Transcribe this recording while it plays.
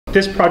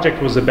This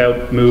project was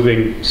about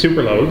moving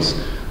superloads,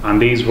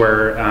 and these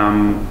were,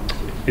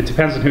 it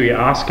depends on who you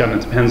ask, and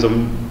it depends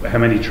on how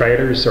many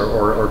trailers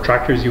or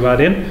tractors you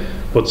add in,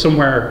 but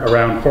somewhere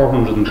around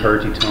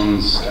 430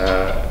 tons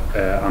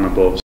and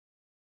above.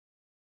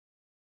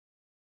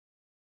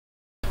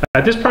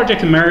 This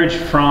project emerged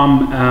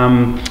from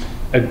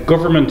a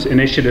government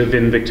initiative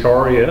in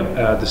Victoria,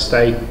 the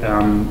state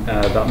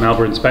that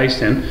Melbourne's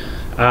based in,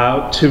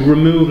 to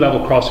remove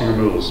level crossing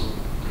removals.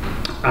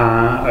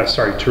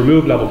 To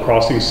remove level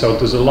crossings. So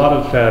there's a lot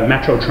of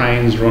metro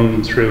trains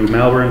running through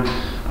Melbourne,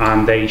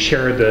 and they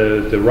share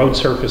the road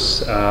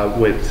surface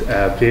with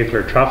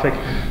vehicular traffic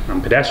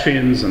and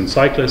pedestrians and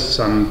cyclists,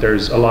 and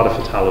there's a lot of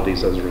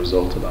fatalities as a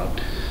result of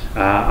that.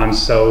 And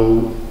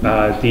so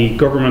the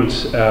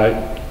government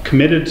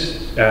committed,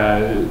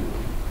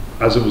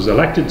 as it was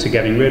elected, to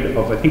getting rid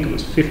of, I think it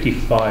was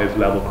 55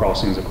 level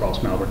crossings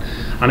across Melbourne.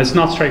 And it's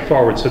not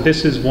straightforward. So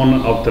this is one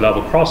of the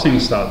level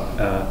crossings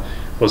that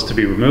was to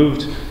be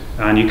removed,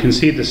 and you can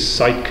see the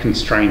site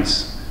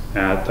constraints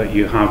that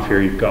you have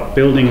here. You've got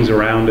buildings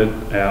around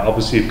it,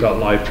 obviously you've got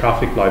live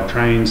traffic, live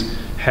trains.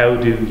 How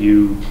do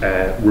you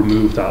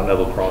remove that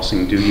level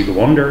crossing? Do you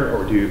go under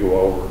or do you go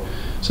over?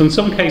 So in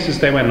some cases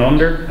they went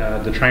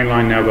under, the train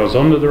line now goes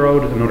under the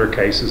road. In other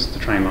cases the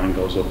train line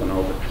goes up and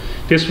over.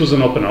 This was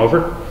an up and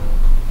over,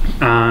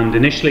 and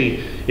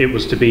initially it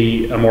was to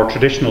be a more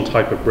traditional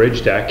type of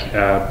bridge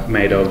deck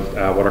made of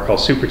what are called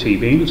Super T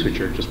beams, which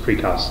are just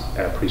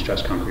precast,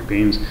 pre-stressed concrete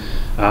beams.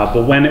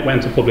 But when it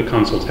went to public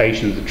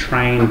consultation, the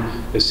train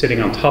is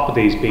sitting on top of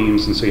these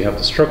beams, and so you have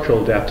the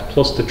structural depth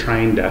plus the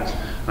train depth,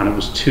 and it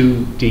was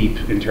too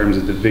deep in terms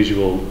of the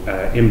visual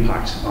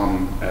impact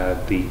on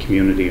the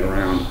community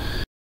around.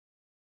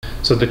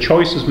 So the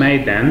choice was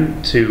made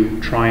then to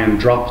try and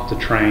drop the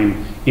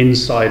train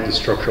inside the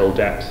structural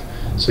depth.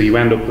 So you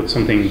end up with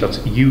something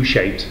that's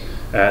U-shaped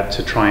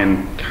to try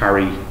and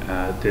carry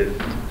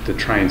the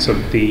train. So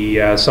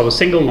so a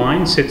single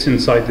line sits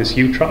inside this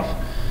U-trough,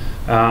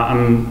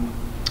 and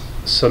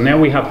so now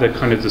we have the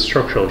kind of the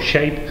structural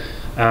shape.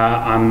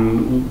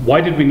 And why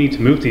did we need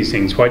to move these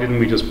things? Why didn't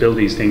we just build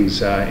these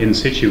things in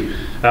situ?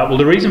 Well,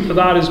 the reason for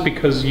that is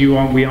because we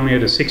only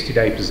had a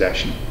 60-day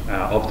possession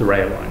of the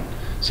rail line.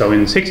 So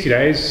in 60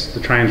 days, the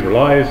trains were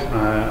live,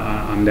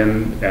 and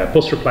then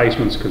bus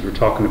replacements, because we're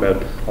talking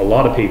about a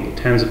lot of people,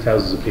 tens of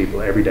thousands of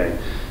people every day,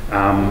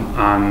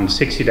 and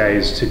 60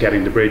 days to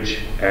getting the bridge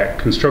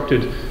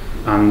constructed,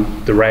 and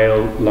the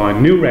rail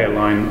line, new rail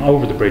line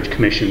over the bridge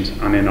commissioned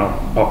and in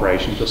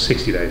operation, just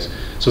 60 days.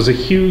 So it's a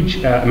huge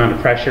amount of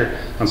pressure,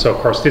 and so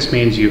of course this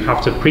means you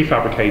have to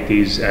prefabricate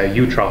these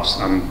U-troughs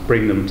and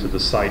bring them to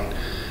the site.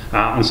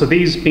 And so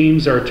these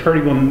beams are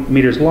 31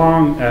 meters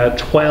long,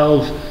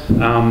 12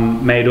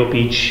 made up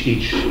each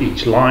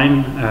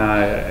line,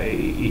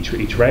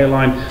 each rail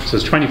line. So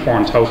it's 24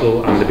 in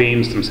total, and the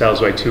beams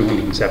themselves weigh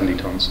 270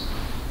 tons.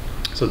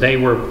 So they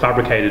were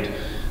fabricated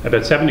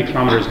about 70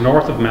 kilometers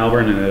north of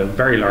Melbourne in a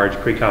very large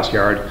precast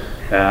yard,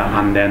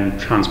 and then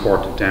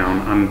transported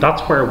down. And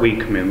that's where we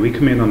come in. We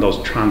come in on those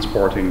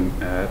transporting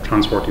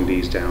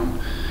these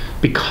down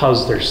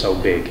because they're so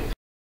big.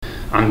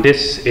 And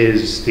this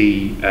is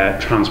the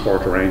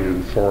transport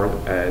arrangement for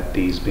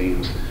these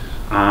beams.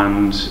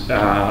 And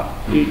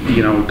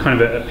you know, kind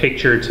of a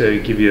picture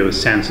to give you a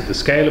sense of the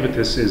scale of it.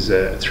 This is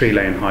a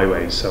 3-lane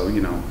highway, so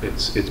you know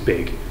it's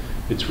big.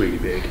 It's really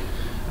big.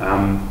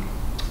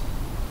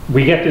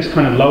 We get this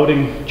kind of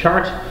loading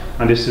chart,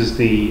 and this is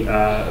the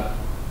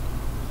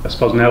I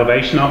suppose an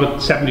elevation of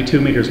it, 72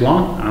 meters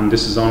long, and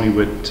this is only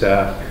with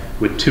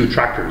 2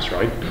 tractors,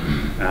 right?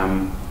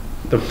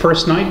 The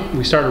first night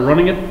we started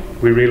running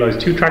it, we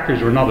realized 2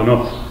 tractors were not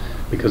enough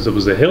because there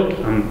was a hill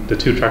and the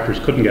 2 tractors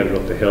couldn't get it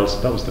up the hill. So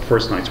that was the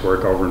first night's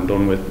work over and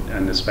done with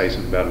in the space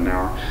of about an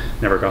hour.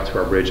 Never got to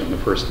our bridge on the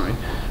first night.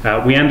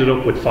 We ended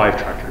up with 5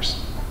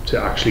 tractors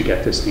to actually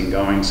get this thing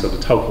going. So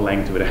the total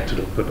length of it ended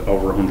up at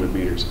over 100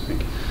 meters, I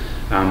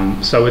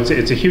think. So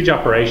it's a huge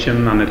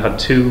operation, and it had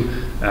 2,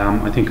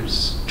 I think it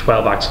was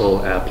 12 axle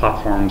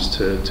platforms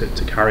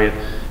to carry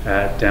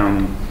it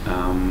down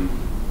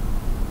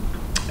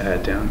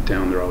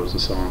the roads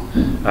and so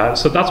on.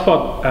 So that's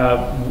what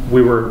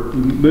we were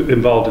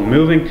involved in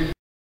moving.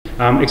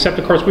 Except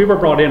of course we were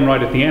brought in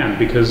right at the end,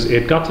 because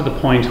it got to the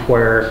point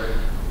where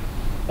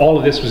all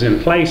of this was in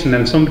place, and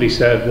then somebody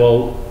said,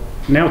 well,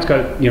 now it's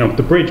got, you know,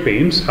 the bridge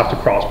beams have to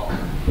cross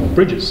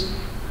bridges.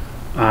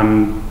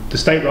 The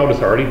State Road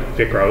Authority,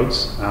 Vic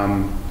Roads,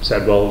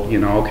 said, well, you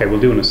know, okay, we'll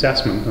do an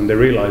assessment, and they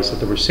realized that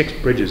there were 6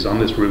 bridges on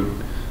this route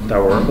that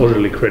were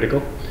utterly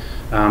critical.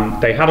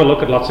 They had a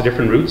look at lots of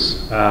different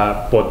routes,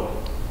 but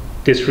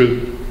this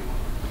route,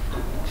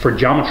 for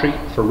geometry,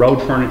 for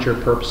road furniture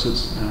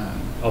purposes,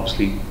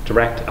 obviously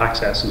direct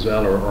access as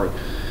well, or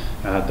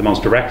the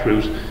most direct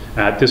route,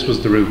 this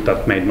was the route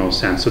that made most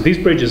sense. So these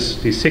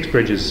bridges, these 6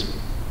 bridges,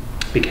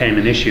 became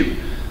an issue,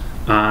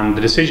 and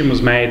the decision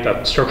was made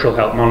that structural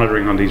health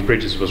monitoring on these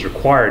bridges was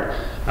required.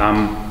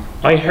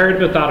 I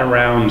heard about that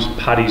around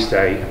Paddy's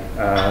Day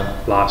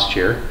last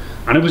year,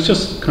 And it was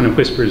just kind of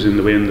whispers in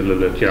the wind a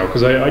little bit, you know,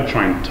 because I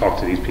try and talk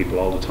to these people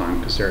all the time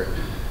because they're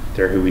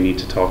who we need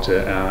to talk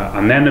to.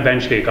 And then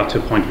eventually it got to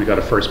a point we got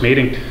a first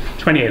meeting,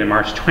 28th of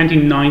March,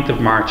 29th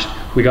of March,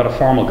 we got a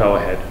formal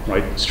go-ahead,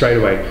 right, straight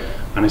away.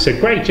 And I said,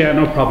 great, yeah,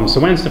 no problem. So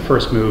when's the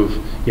first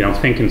move? You know,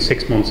 thinking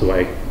 6 months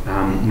away.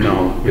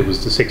 No, it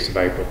was the 6th of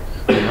April.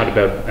 We had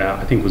about,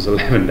 I think it was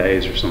 11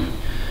 days or something.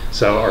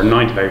 So, or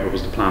 9th of April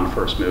was the planned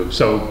first move.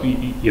 So,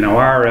 you know,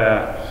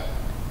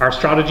 our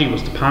strategy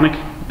was to panic,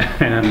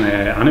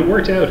 and it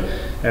worked out.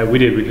 We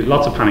did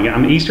lots of panic.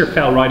 And Easter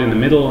fell right in the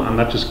middle, and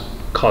that just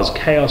caused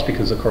chaos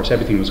because, of course,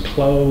 everything was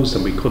closed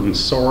and we couldn't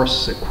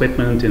source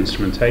equipment,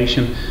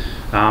 instrumentation.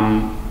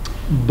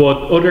 But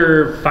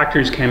other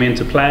factors came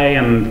into play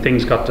and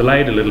things got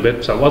delayed a little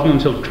bit. So it wasn't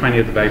until the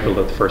 20th of April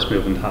that the first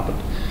movement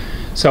happened.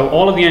 So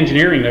all of the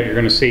engineering that you're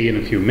going to see in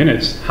a few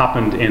minutes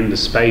happened in the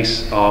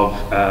space of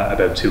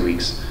about 2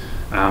 weeks,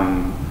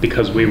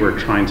 because we were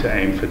trying to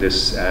aim for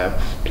this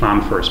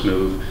planned first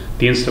move.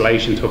 The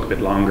installation took a bit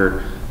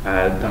longer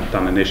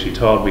than initially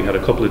thought. We had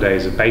a couple of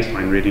days of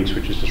baseline readings,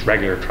 which is just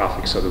regular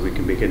traffic, so that we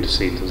can begin to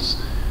see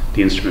does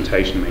the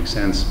instrumentation make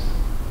sense.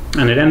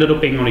 And it ended up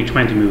being only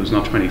 20 moves,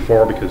 not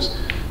 24, because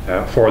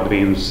for the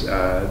beams,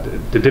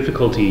 the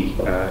difficulty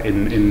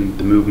in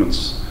the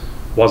movements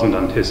wasn't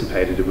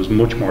anticipated. It was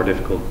much more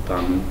difficult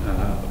than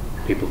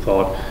people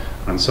thought.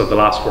 And so the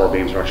last 4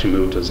 beams were actually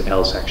moved as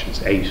L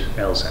sections, 8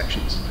 L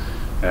sections,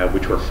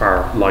 which were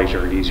far lighter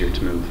and easier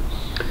to move.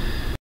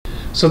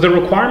 So the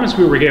requirements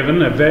we were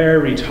given, a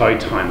very tight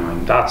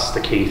timeline. That's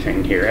the key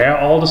thing here.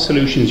 All the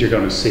solutions you're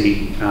going to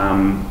see,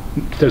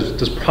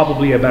 there's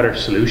probably a better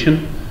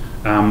solution.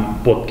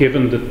 But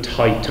given the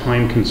tight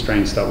time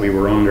constraints that we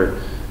were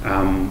under,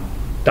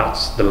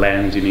 that's the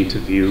lens you need to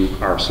view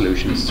our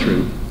solutions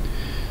through.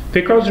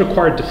 VicRoads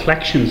required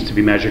deflections to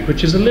be measured,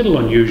 which is a little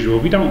unusual.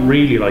 We don't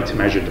really like to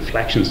measure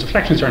deflections.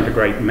 Deflections aren't a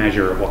great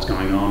measure of what's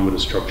going on with a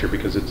structure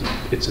because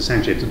it's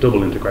essentially a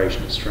double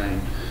integration of strain.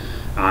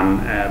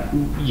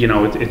 And you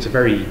know, it's a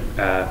very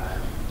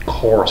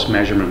coarse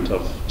measurement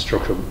of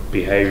structural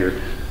behavior.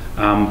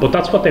 But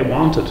that's what they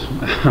wanted.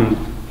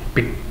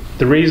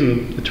 The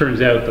reason it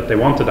turns out that they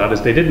wanted that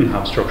is they didn't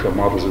have structural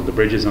models of the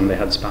bridges, and they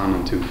had span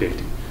on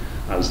 250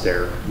 as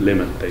their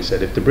limit. They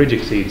said if the bridge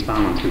exceeds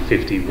span on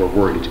 250, we're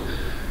worried.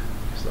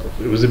 So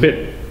it was a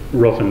bit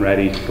rough and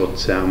ready,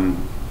 but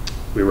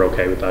we were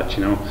okay with that,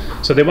 you know.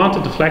 So they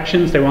wanted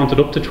deflections, they wanted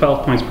up to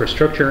 12 points per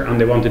structure,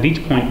 and they wanted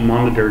each point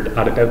monitored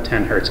at about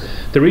 10 hertz.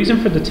 The reason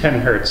for the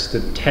 10 hertz,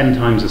 the 10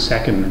 times a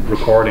second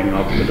recording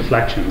of the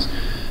deflections,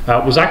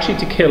 was actually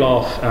to kill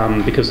off,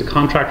 because the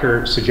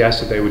contractor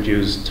suggested they would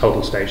use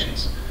total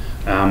stations.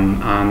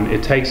 And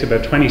it takes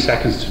about 20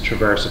 seconds to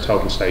traverse a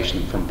total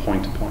station from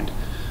point to point.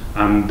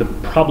 And the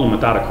problem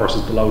with that, of course,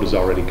 is the load is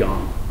already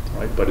gone,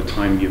 right, by the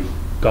time you've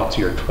got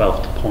to your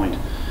 12th point.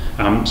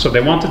 So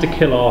they wanted to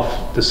kill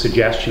off the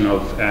suggestion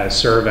of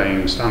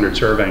standard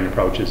surveying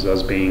approaches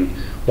as being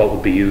what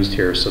would be used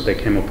here, so they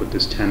came up with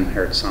this 10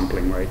 hertz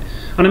sampling rate.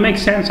 And it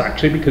makes sense,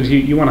 actually, because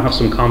you want to have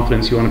some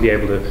confidence, you want to be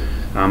able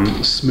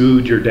to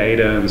smooth your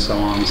data and so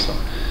on. So,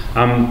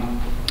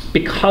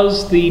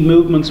 because the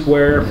movements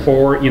were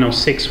for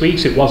 6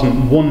 weeks, it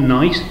wasn't one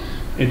night.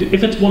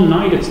 If it's one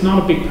night, it's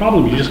not a big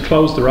problem. You just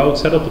close the road,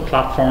 set up the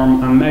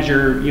platform, and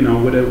measure,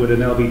 with an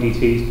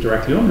LVDT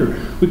directly under.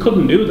 We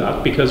couldn't do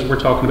that because we're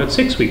talking about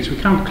 6 weeks. We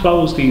can't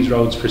close these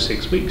roads for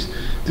 6 weeks.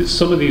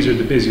 Some of these are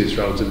the busiest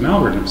roads in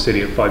Melbourne, a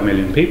city of 5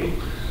 million people.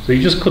 So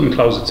you just couldn't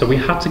close it. So we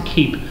had to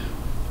keep,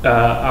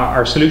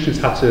 our solutions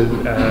had to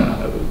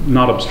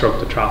not obstruct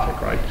the traffic,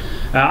 right?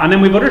 And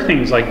then we have other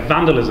things like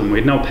vandalism. We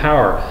had no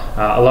power.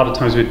 A lot of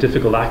times we had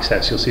difficult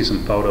access. You'll see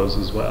some photos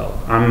as well.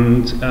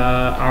 And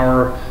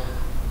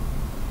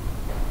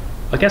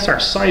I guess our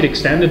site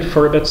extended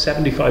for about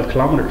 75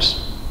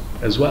 kilometers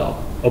as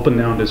well, up and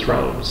down this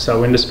road.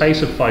 So in the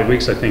space of 5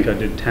 weeks, I think I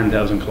did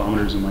 10,000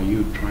 kilometers in my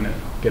youth trying to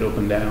get up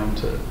and down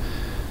to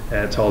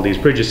all these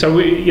bridges. So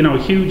we, a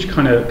huge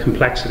kind of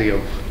complexity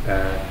of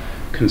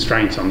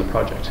constraints on the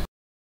project.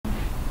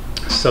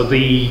 So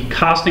the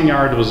casting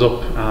yard was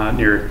up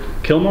near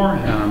Kilmore,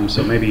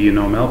 so maybe you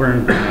know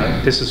Melbourne.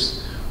 This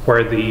is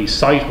where the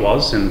site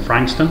was in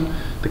Frankston.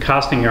 The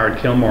casting yard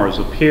Kilmore is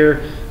up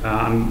here.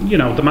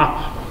 The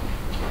map,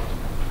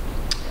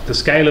 the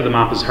scale of the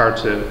map is hard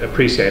to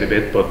appreciate a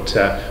bit, but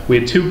we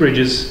had 2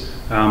 bridges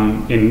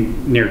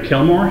near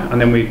Kilmore, and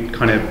then we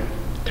kind of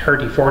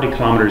 30-40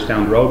 kilometers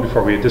down the road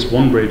before we had this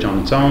one bridge on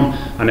its own,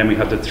 and then we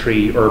had the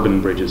 3 urban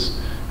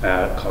bridges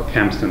called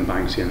Kempston,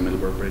 Banksy and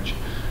Middleburg Bridge.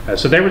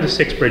 So they were the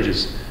 6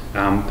 bridges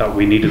that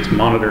we needed to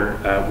monitor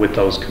with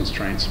those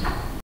constraints.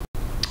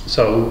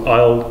 So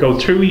I'll go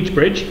through each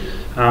bridge.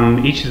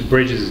 Each of the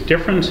bridges is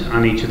different,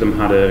 and each of them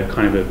had a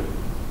kind of a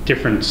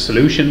different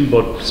solution,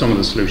 but some of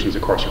the solutions,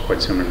 of course, are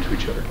quite similar to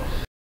each other.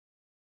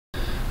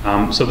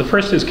 So the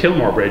first is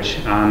Kilmore Bridge,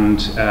 and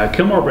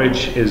Kilmore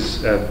Bridge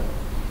is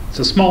it's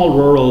a small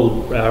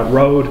rural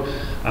road.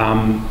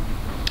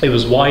 It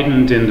was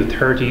widened in the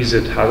 30s.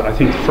 It had, I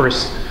think the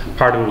first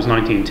part of it was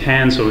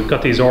 1910, so we've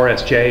got these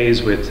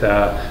RSJs with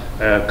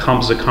a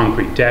composite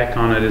concrete deck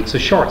on it. It's a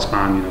short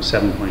span, you know,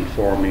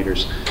 7.4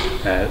 meters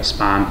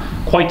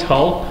span, quite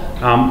tall.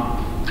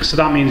 So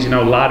that means, you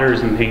know, ladders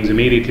and things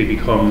immediately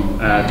become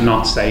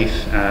not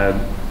safe.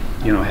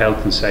 You know,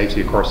 health and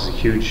safety, of course, is a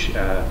huge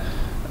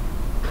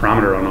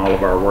parameter on all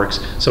of our works.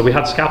 So we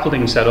had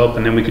scaffolding set up,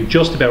 and then we could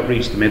just about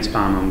reach the midspan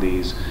on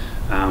these.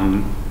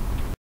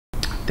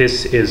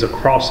 This is a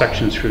cross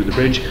section through the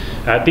bridge.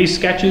 These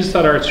sketches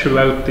that are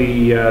throughout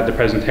the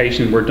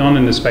presentation were done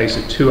in the space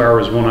of 2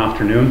 hours one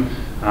afternoon.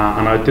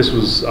 And I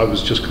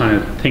was just kind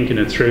of thinking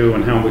it through,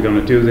 and how are we going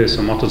to do this,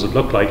 and what does it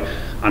look like.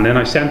 And then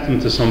I sent them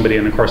to somebody,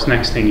 and of course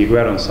next thing you go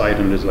out on site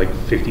and there's like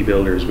 50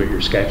 builders with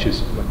your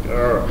sketches. Like,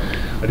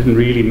 I didn't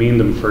really mean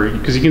them for,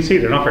 because you can see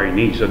they're not very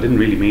neat, so I didn't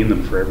really mean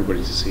them for everybody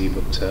to see.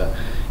 But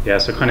yeah,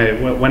 so kind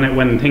of when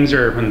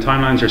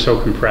timelines are so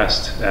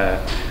compressed,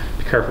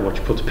 be careful what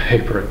you put to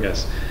paper, I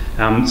guess.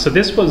 So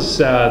this was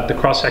the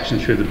cross section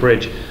through the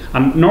bridge,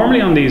 and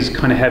normally on these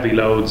kind of heavy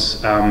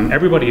loads,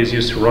 everybody is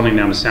used to running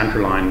down the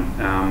centre line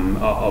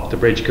of the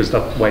bridge, because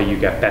that way you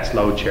get best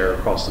load share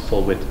across the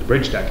full width of the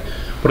bridge deck.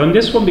 But on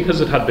this one,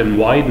 because it had been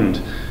widened,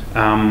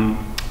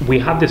 we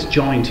had this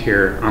joint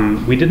here,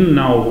 and we didn't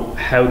know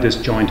how this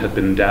joint had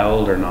been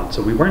dowelled or not,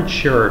 so we weren't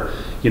sure,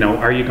 you know,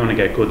 are you going to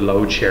get good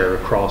load share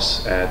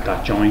across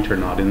that joint or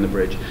not in the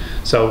bridge.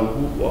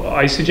 So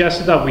I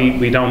suggested that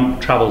we don't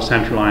travel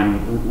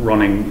centerline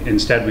running,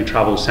 instead we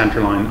travel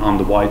centerline on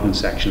the widened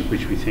section,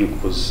 which we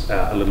think was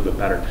a little bit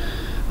better.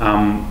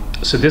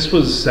 So this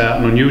was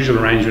an unusual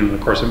arrangement, and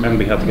of course it meant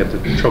we had to get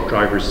the truck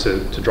drivers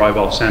to drive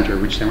off centre,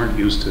 which they weren't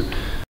used to.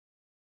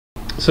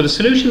 So the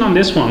solution on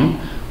this one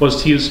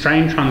was to use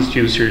strain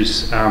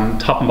transducers,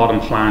 top and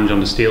bottom flange on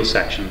the steel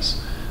sections.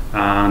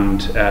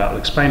 And I'll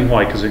explain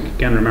why, because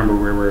again, remember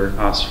we were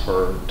asked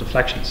for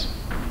deflections.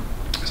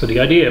 So the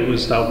idea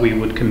was that we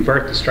would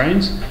convert the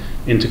strains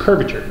into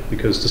curvature,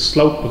 because the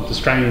slope of the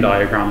strain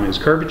diagram is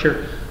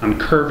curvature, and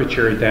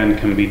curvature then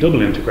can be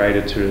double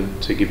integrated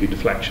to give you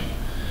deflection.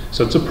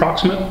 So it's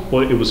approximate,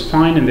 but it was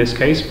fine in this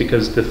case,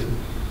 because the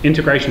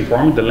integration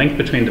formula, the link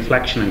between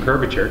deflection and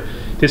curvature,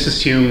 this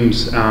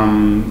assumes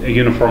a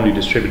uniformly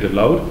distributed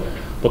load,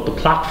 but the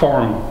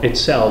platform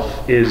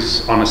itself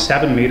is on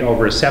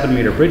over a 7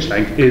 meter bridge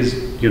length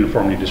is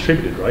uniformly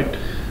distributed, right?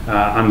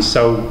 And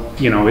so,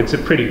 you know, it's a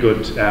pretty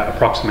good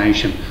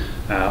approximation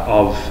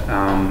of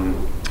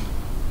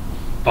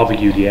a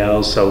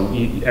UDL. So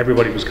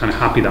everybody was kind of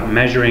happy that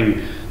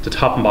measuring the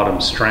top and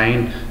bottom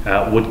strain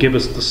would give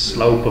us the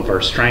slope of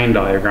our strain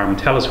diagram,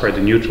 tell us where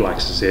the neutral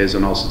axis is,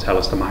 and also tell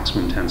us the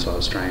maximum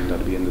tensile strain that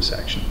would be in the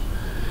section.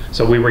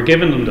 So we were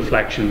giving them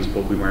deflections,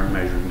 but we weren't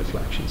measuring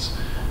deflections.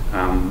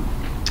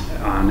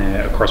 And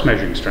of course,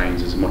 measuring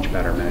strains is a much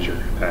better measure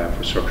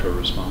for structural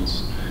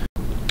response.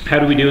 How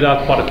do we do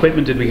that? What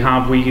equipment did we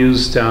have? We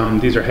used,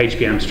 these are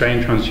HBM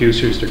strain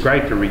transducers. They're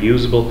great, they're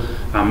reusable.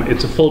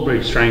 It's a full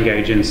bridge strain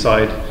gauge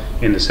inside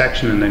in the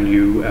section, and then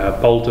you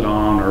bolt it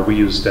on, or we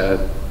used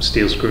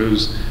steel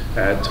screws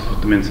to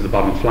put them into the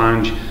bottom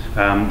flange.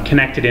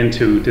 Connected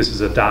into, this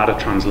is a data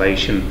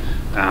translation,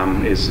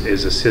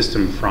 is a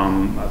system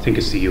from, I think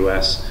it's the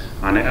US,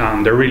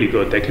 and they're really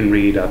good. They can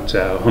read at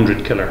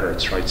 100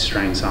 kilohertz, right,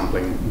 strain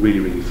sampling really,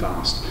 really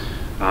fast.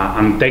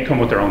 And they come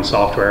with their own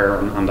software,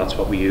 and that's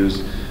what we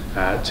used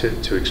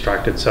to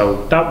extract it.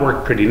 So that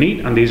worked pretty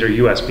neat, and these are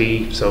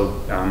USB, so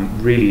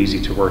really easy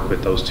to work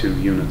with those two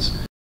units.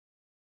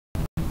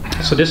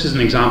 So this is an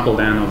example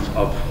then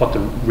of what the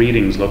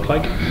readings look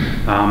like.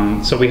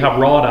 So we have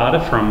raw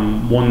data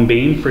from one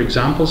beam, for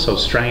example, so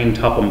strain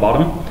top and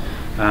bottom.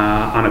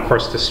 And of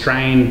course the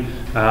strain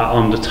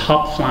on the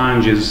top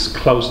flange is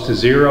close to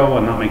 0,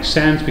 and that makes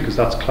sense because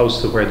that's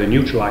close to where the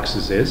neutral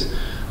axis is.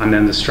 And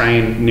then the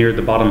strain near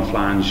the bottom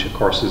flange, of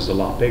course, is a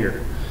lot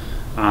bigger.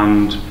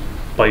 And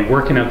by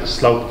working out the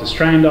slope of the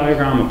strain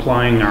diagram,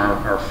 applying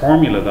our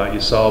formula that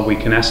you saw, we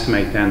can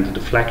estimate then the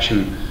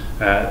deflection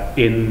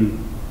in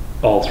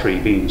all three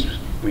beams.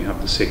 We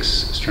have the 6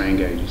 strain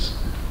gauges,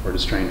 or the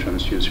strain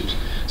transducers.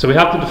 So we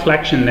have the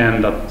deflection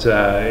then that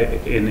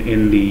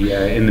in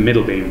the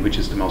middle beam, which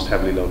is the most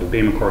heavily loaded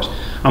beam, of course.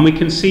 And we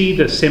can see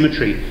the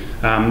symmetry.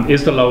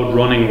 Is the load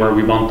running where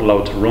we want the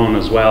load to run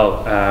as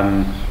well?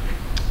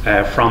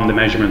 From the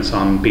measurements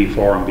on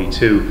B4 and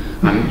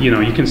B2, and you know,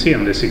 you can see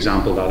on this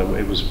example that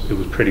it was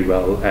pretty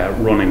well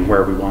running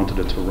where we wanted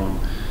it to run.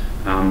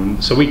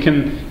 So we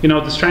can, you know,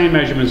 the strain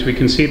measurements, we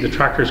can see the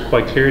trackers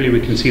quite clearly. We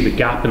can see the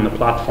gap in the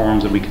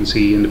platforms, and we can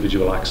see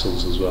individual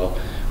axles as well,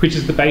 which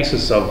is the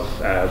basis of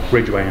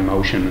bridgeway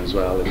motion as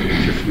well,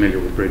 if you're familiar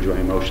with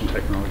bridgeway motion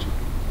technology.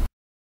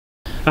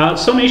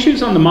 Some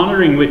issues on the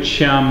monitoring, which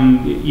you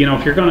know,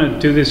 if you're going to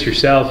do this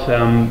yourself,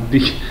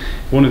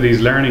 one of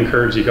these learning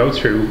curves you go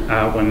through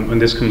when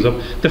this comes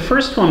up. The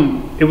first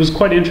one, it was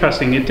quite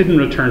interesting. It didn't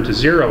return to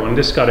 0, and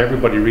this got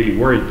everybody really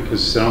worried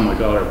because, oh my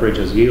God, our bridge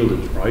has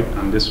yielded, right?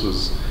 And this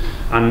was,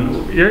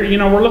 and you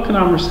know, we're looking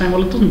at it and we're saying,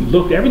 well, it doesn't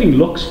look, everything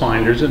looks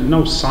fine. There's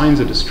no signs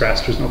of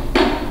distress. There's no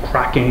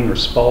cracking or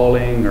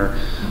spalling, or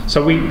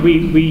so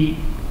we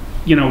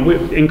you know,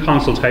 in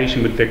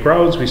consultation with Vic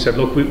Roads, we said,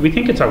 look, we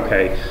think it's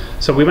okay.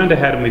 So we went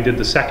ahead and we did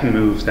the second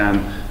move then,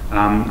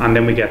 and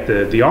then we get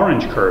the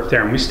orange curve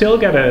there, and we still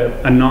get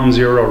a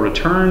non-zero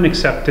return,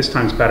 except this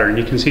time's better. And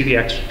you can see the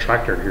extra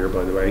tractor here,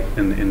 by the way,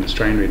 in the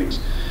strain readings.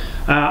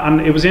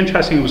 And it was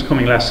interesting, it was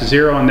coming less to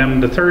zero, and then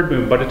the third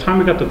move, by the time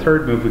we got the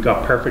third move, we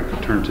got perfect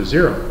return to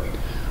zero.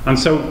 And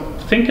so,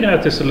 thinking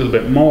about this a little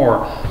bit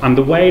more, and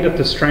the way that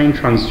the strain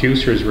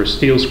transducers were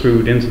steel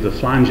screwed into the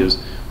flanges,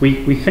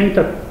 we think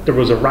that there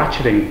was a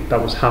ratcheting that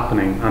was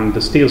happening, and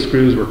the steel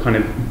screws were kind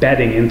of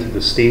bedding into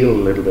the steel a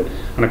little bit.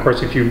 And of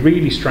course, if you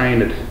really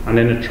strain it and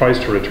then it tries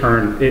to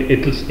return,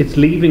 it's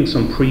leaving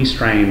some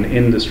pre-strain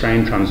in the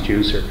strain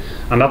transducer.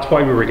 And that's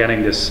why we were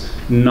getting this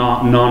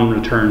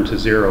non-return to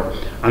zero.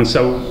 And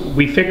so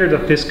we figured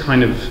that this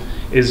kind of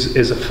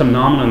is a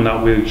phenomenon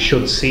that we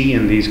should see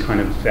in these kind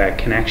of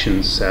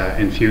connections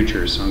in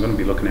future. So I'm going to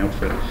be looking out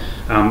for it.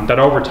 That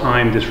over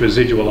time this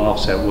residual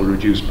offset will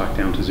reduce back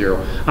down to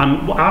zero.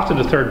 And after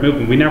the third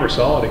movement we never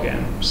saw it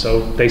again.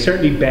 So they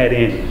certainly bed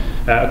in.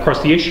 Of course,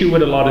 the issue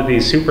with a lot of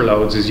these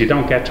superloads is you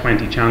don't get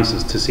 20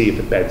 chances to see if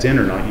it beds in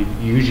or not.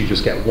 You usually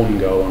just get one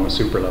go on a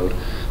superload.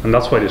 And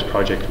that's why this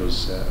project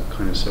was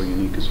kind of so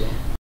unique as well.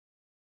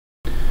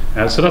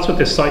 So that's what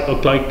this site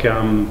looked like.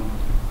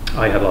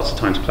 I had lots of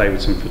time to play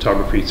with some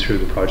photography through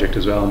the project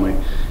as well. My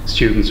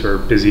students were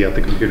busy at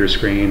the computer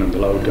screen and the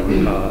load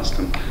going past,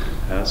 and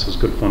so it was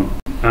good fun.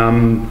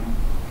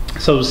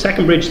 So the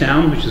second bridge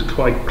down, which is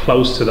quite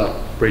close to that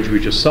bridge we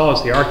just saw,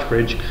 is the arch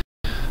bridge,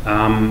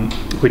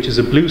 which is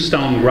a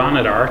bluestone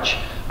granite arch,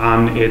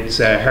 and it's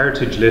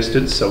heritage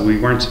listed, so we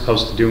weren't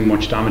supposed to do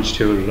much damage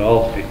to it at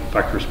all. In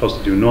fact, we were supposed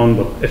to do none,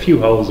 but a few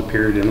holes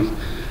appeared in it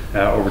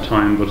over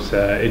time, but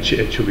it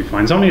should be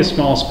fine. It's only a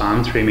small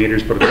span, 3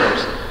 meters, but of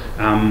course,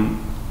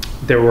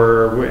 they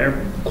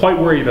were quite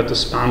worried about the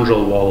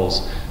spandrel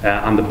walls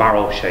and the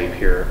barrel shape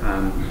here.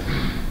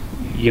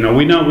 You know,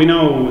 we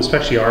know,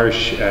 especially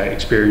Irish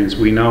experience,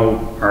 we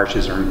know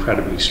arches are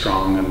incredibly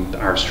strong, and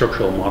our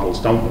structural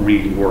models don't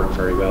really work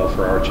very well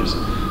for arches.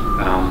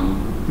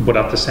 But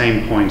at the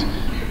same point,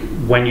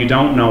 when you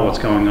don't know what's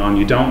going on,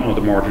 you don't know the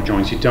mortar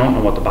joints, you don't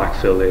know what the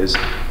backfill is,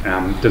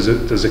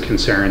 there's a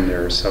concern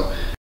there. So.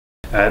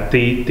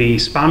 The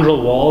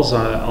spandrel walls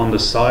on the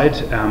side,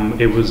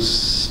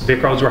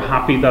 Vic Roads were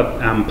happy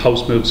that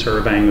post-move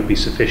surveying would be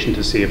sufficient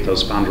to see if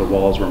those spandrel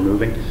walls were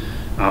moving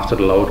after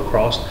the load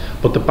crossed.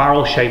 But the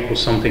barrel shape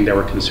was something they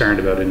were concerned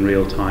about in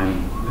real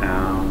time,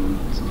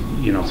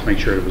 you know, to make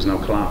sure there was no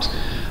collapse.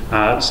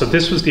 So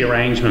this was the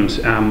arrangement.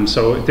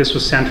 So this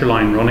was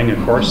centerline running,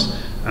 of course,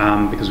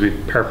 because we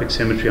had perfect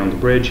symmetry on the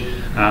bridge,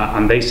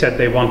 and they said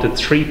they wanted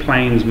 3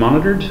 planes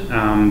monitored.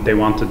 They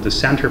wanted the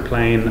center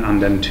plane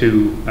and then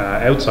 2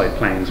 outside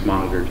planes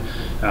monitored,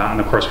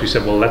 and of course we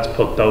said, well, let's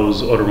put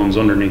those other ones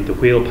underneath the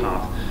wheel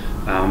path.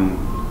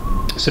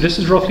 So this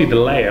is roughly the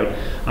layout,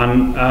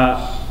 and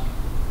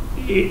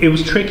it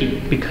was tricky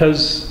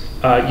because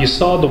you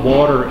saw the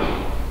water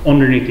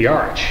underneath the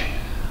arch,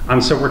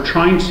 and so we're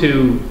trying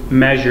to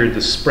measure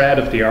the spread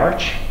of the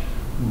arch,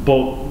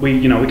 but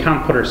we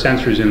can't put our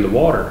sensors in the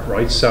water,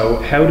 right? So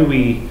how do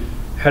we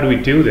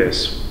do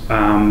this?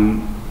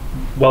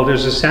 Well,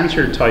 there's a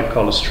sensor type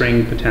called a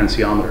string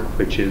potentiometer,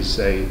 which is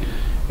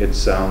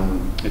it's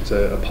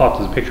a pot.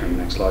 There's a picture on the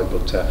next slide,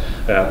 but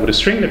with a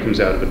string that comes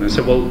out of it. And I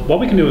said, well, what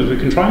we can do is we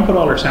can try and put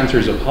all our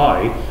sensors up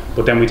high,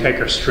 but then we take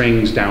our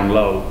strings down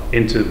low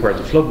into where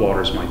the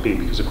floodwaters might be,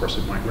 because of course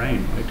it might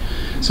rain, right?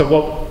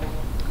 So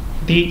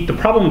the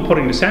problem with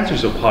putting the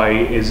sensors up high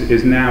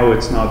is now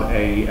it's not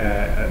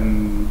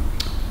an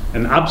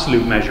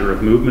absolute measure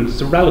of movement,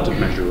 it's a relative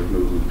measure of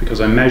movement,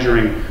 because I'm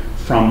measuring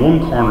from one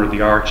corner of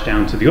the arch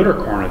down to the other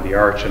corner of the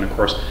arch, and of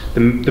course the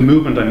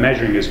movement I'm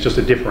measuring is just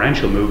a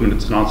differential movement,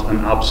 it's not an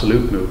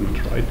absolute movement,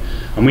 right?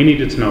 And we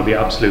needed to know the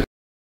absolute.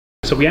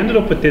 So we ended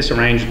up with this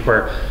arrangement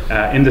where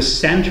in the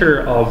center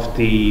of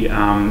the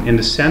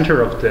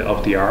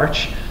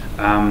arch,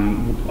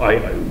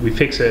 we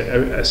fix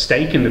a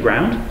stake in the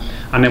ground,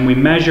 and then we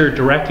measure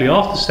directly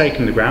off the stake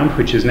in the ground,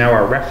 which is now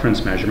our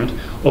reference measurement,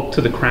 up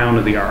to the crown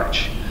of the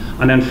arch.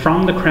 And then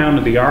from the crown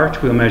of the arch,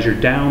 we'll measure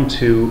down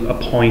to a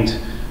point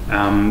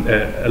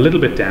a little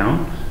bit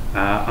down,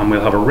 and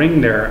we'll have a ring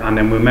there, and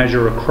then we'll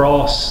measure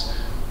across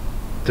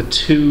the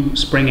 2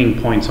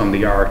 springing points on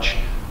the arch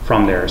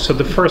from there. So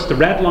the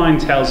red line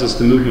tells us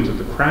the movement of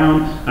the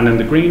crown, and then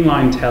the green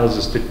line tells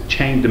us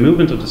the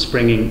movement of the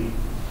springing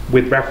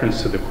with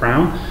reference to the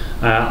crown,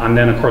 and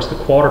then of course the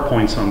quarter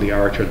points on the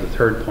arch, or the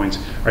third points,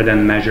 are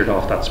then measured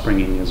off that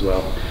springing as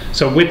well.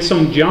 So with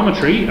some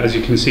geometry, as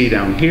you can see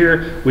down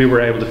here, we were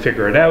able to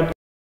figure it out,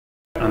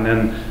 and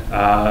then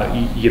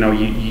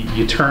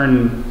you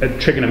turn a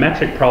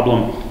trigonometric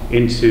problem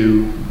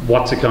into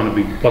what's it going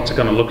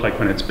to look like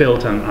when it's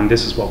built, and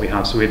this is what we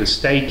have. So we had a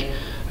stake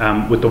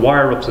with the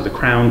wire up to the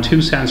crown, 2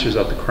 sensors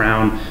at the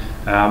crown,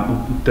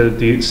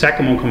 The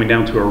second one coming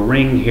down to a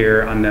ring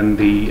here, and then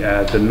the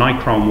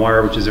nichrome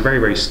wire, which is a very,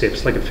 very stiff,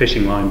 it's like a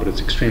fishing line, but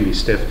it's extremely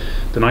stiff.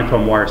 The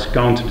nichrome wire is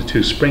going to the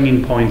two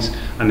springing points,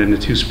 and then the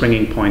two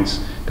springing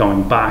points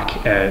going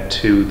back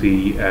to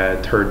the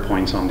third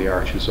points on the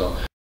arch as well.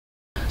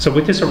 So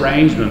with this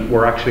arrangement,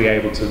 we're actually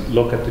able to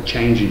look at the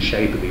change in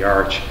shape of the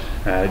arch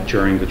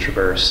during the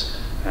traverse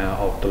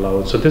of the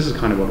load. So this is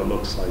kind of what it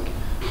looks like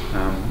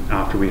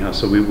after we have,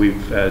 so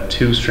we've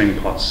two string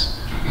pots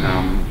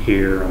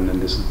here, and then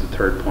this is the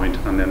third point,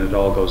 and then it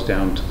all goes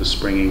down to the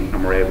springing,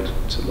 and we're able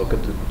to look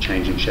at the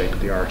changing shape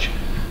of the arch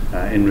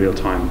in real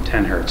time,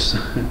 10 hertz.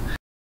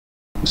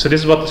 So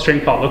this is what the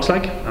string pot looks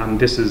like, and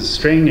this is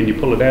string, and you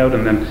pull it out,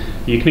 and then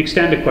you can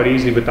extend it quite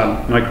easily with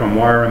that nichrome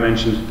wire I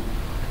mentioned,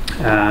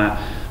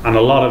 and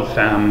a lot of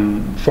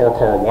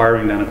 4-core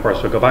wiring. Then of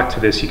course we'll go back to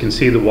this. You can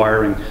see the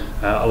wiring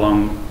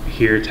along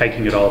here,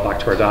 taking it all back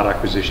to our data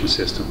acquisition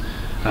system.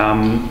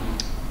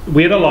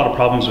 We had a lot of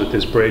problems with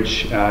this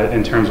bridge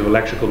in terms of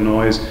electrical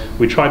noise.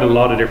 We tried a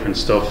lot of different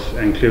stuff,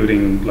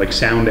 including like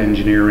sound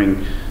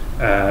engineering,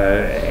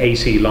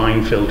 AC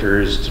line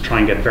filters to try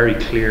and get very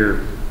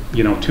clear,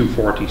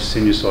 240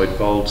 sinusoid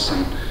volts,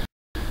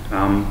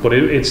 and but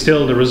it's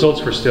still, the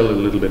results were still a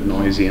little bit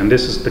noisy, and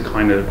this is the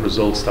kind of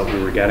results that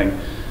we were getting.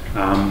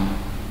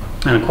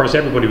 And of course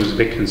everybody was a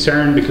bit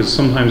concerned because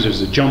sometimes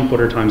there's a jump,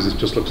 other times it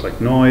just looks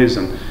like noise,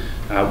 and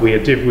we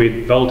had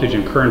voltage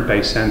and current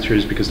based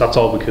sensors because that's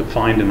all we could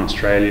find in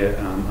Australia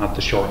at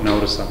the short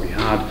notice that we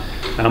had.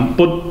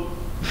 But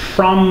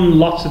from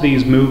lots of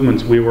these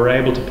movements we were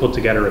able to put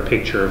together a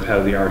picture of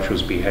how the arch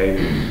was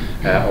behaving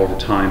over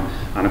time,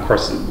 and of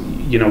course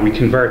we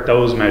convert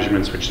those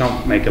measurements, which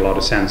don't make a lot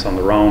of sense on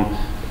their own,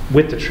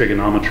 with the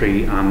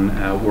trigonometry,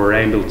 and we're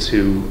able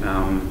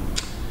to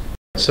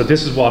so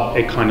this is what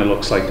it kind of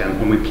looks like then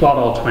when we plot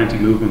all 20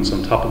 movements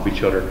on top of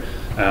each other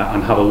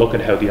and have a look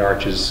at how the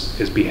arch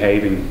is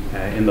behaving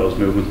in those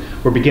movements.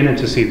 We're beginning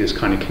to see this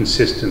kind of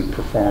consistent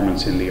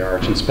performance in the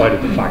arch, in spite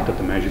of the fact that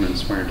the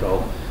measurements weren't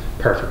all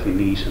perfectly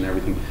neat and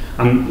everything.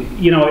 And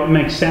it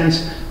makes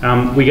sense.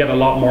 We get a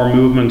lot more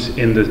movement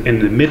in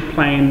the mid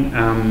plane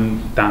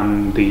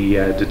than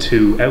the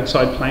two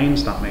outside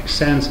planes. That makes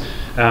sense.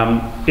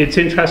 It's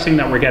interesting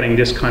that we're getting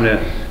this kind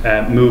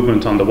of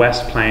movement on the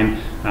west plane,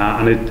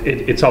 and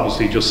it's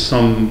obviously just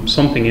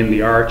something in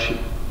the arch.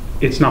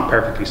 It's not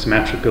perfectly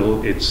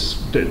symmetrical.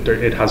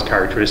 It has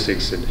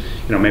characteristics.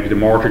 Maybe the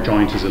mortar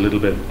joint is a little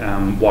bit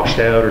washed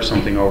out or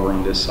something over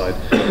on this side.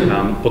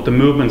 But the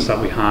movements that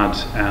we had,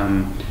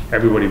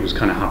 everybody was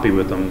kind of happy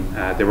with them.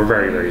 They were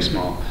very, very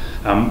small.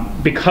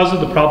 Because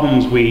of the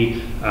problems,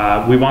 we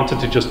wanted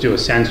to just do a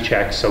sense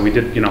check. So we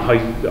did,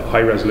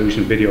 high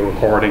resolution video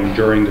recording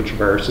during the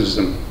traverses,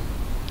 and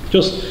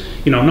just,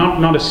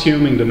 not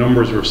assuming the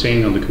numbers we're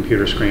seeing on the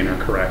computer screen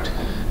are correct.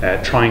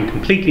 Trying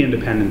completely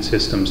independent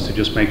systems to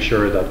just make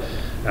sure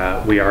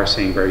that we are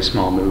seeing very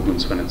small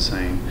movements when it's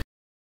saying.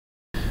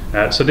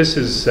 So this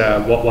is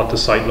what the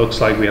site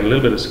looks like. We had a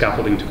little bit of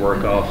scaffolding to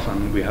work off,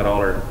 and we had all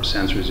our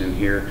sensors in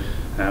here.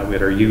 We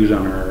had our U's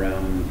on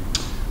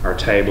our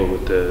table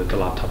with the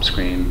laptop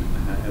screen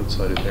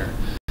outside of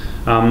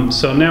there.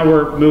 So now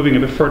we're moving a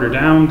bit further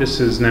down. This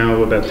is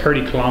now about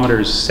 30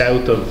 kilometers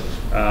south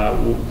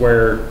of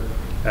where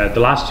the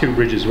last two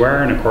bridges were,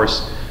 and of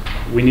course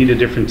we needed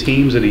different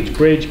teams at each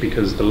bridge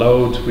because the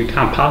load, we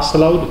can't pass the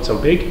load, it's so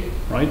big,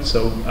 right?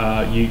 So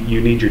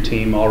you need your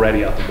team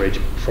already at the bridge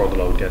before the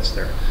load gets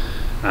there.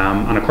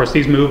 And of course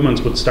these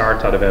movements would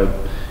start at about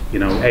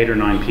 8 or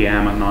 9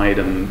 p.m. at night,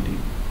 and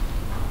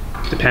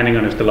depending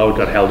on if the load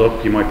got held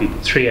up, you might be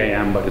 3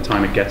 a.m. by the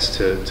time it gets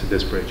to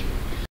this bridge.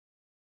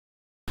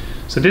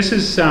 So this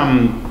is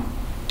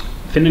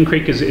Finnan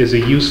Creek is a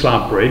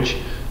U-slab bridge.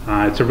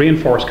 It's a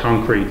reinforced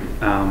concrete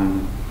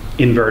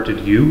inverted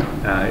U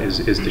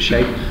is the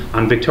shape,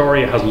 and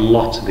Victoria has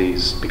lots of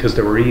these because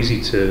they were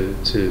easy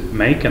to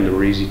make and they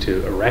were easy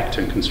to erect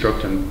and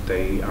construct, and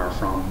they are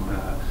from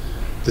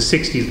the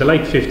 60s, the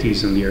late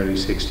 50s and the early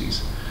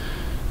 60s.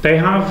 They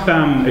have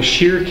a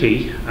shear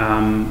key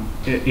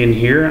in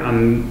here,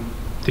 and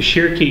the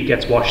shear key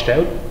gets washed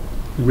out.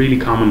 Really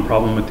common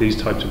problem with these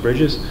types of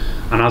bridges,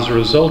 and as a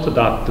result of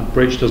that the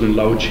bridge doesn't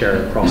load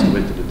share across the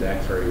width of the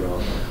deck very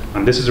well.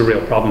 And this is a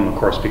real problem, of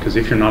course, because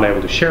if you're not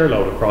able to share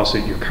load across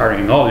it, you're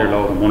carrying all your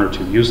load on one or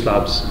two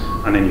U-slabs,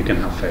 and then you can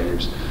have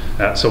failures.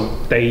 So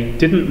they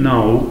didn't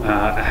know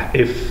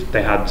if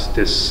they had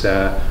this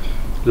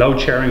load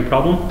sharing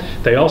problem.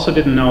 They also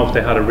didn't know if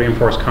they had a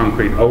reinforced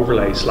concrete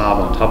overlay slab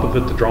on top of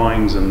it. The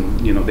drawings and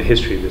the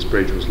history of this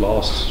bridge was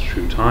lost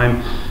through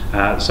time.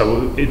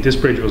 So this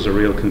bridge was a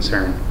real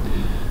concern.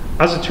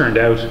 As it turned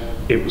out,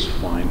 it was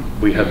fine.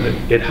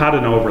 It had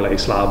an overlay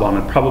slab on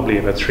it, probably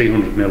about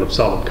 300 mil of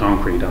solid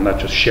concrete, and that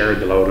just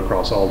shared the load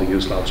across all the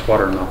U-slabs,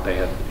 whether or not they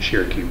had a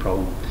shear key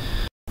problem.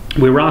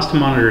 We were asked to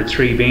monitor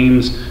 3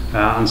 beams,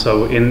 and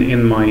so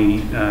in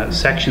my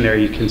section there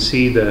you can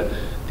see the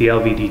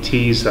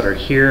LVDTs that are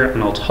here,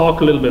 and I'll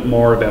talk a little bit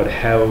more about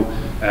how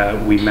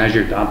we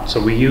measured that.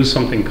 So we use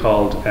something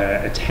called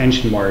a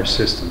tension wire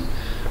system,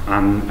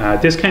 and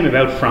this came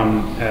about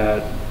from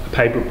a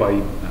paper by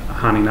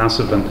Hani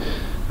Nassif,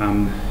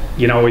 and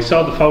you know, we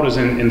saw the photos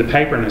in the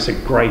paper, and I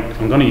said, great,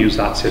 I'm going to use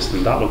that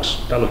system. That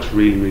looks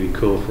really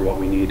cool for what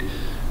we need.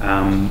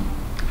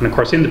 And of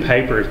course, in the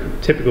paper,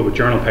 typical with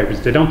journal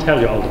papers, they don't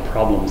tell you all the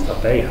problems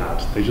that they had.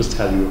 They just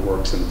tell you it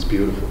works and it's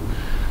beautiful.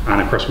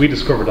 And of course, we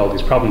discovered all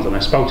these problems, and I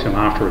spoke to him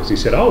afterwards. He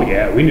said, "Oh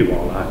yeah, we knew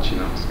all that. You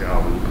know, I said, oh,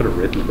 well, you could have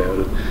written about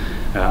it.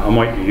 I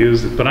might have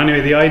used it." But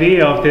anyway, the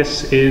idea of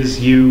this is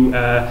you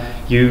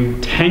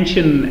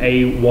tension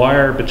a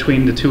wire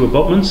between the two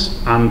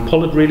abutments and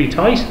pull it really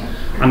tight,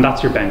 and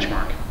that's your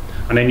benchmark.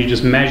 And then you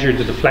just measure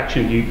the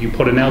deflection. You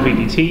put an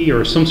LVDT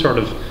or some sort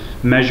of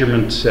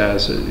measurement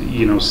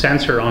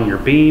sensor on your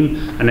beam,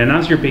 and then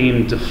as your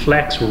beam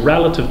deflects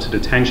relative to the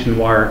tension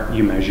wire,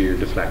 you measure your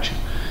deflection.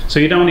 So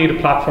you don't need a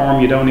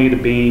platform, you don't need a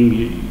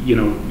beam.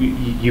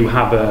 You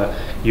have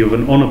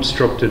an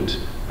unobstructed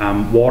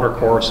water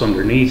course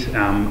underneath,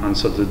 and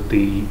so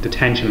the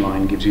tension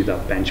line gives you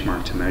that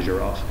benchmark to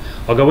measure off.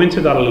 I'll go into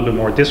that a little bit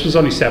more. This was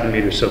only 7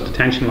 meters, so the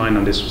tension line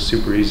on this was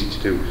super easy to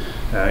do.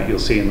 You'll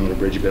see another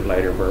bridge a bit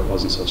later where it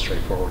wasn't so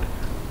straightforward.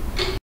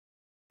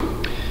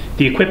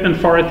 The equipment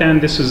for it then,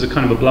 this is a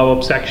kind of a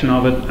blow-up section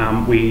of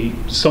it. We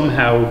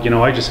somehow,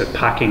 I just said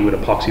packing with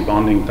epoxy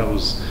bonding. That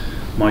was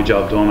my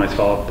job done, I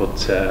thought,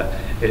 but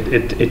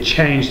it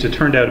changed. It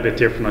turned out a bit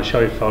different. I'll show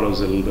you photos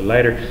a little bit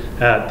later.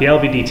 The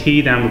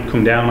LVDT then would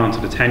come down onto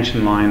the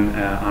tension line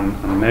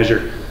and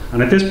measure.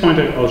 And at this point,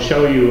 I'll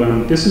show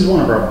you, this is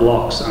one of our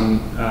blocks. And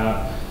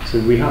so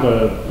we have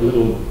a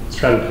little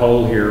threaded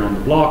hole here on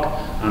the block,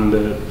 and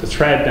the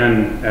thread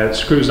then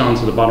screws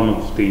onto the bottom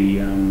of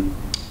the,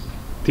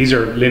 these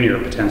are linear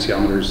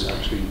potentiometers,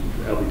 actually.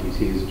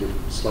 LVDT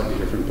is slightly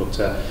different, but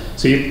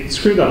so you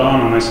screw that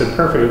on, and I said,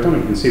 perfect, I don't know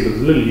if you can see, but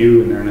there's a little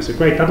U in there, and I said,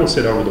 great, that'll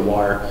sit over the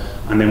wire,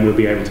 and then we'll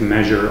be able to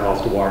measure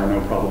off the wire,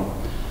 no problem.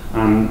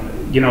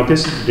 And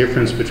this is the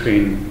difference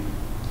between,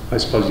 I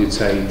suppose you'd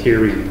say,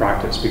 theory and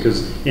practice,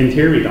 because in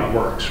theory that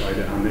works, right,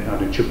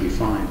 and it should be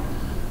fine.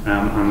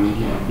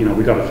 And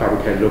we got it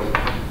fabricated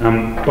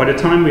up. By the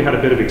time we had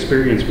a bit of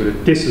experience with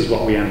it, this is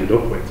what we ended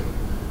up with.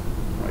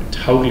 Right,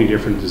 totally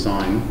different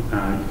design.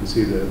 You can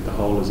see the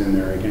hole is in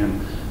there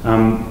again.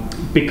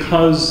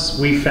 Because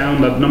we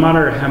found that no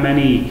matter how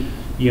many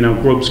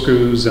grub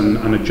screws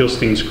and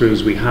adjusting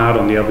screws we had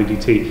on the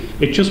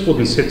LVDT, it just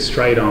wouldn't sit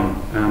straight on.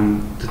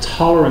 The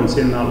tolerance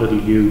in that little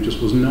U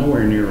just was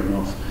nowhere near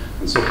enough,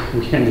 and so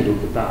we ended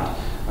up with that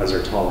as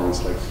our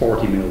tolerance, like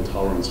 40 mil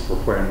tolerance for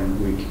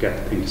when we could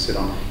get the thing to sit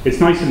on. It's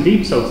nice and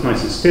deep, so it's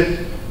nice and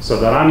stiff, so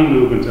that any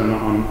movement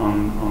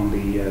on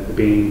the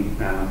beam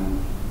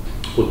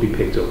would be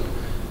picked up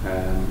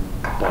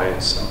by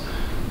it. So.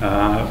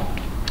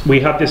 We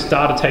have this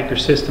data taker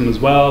system as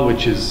well,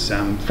 which is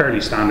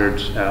fairly standard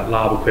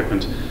lab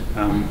equipment.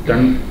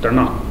 They're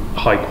not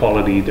high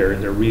quality,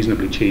 they're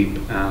reasonably cheap,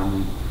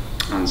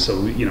 and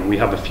so we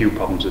have a few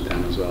problems with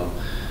them as well.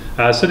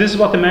 So this is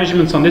what the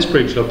measurements on this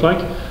bridge look like.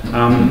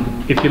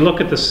 If you look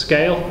at the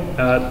scale,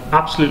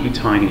 absolutely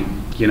tiny,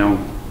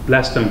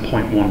 less than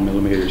 0.1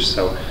 millimeters.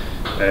 So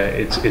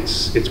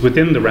it's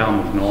within the realm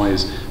of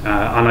noise,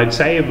 and I'd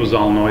say it was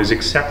all noise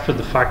except for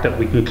the fact that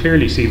we can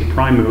clearly see the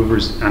prime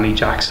movers and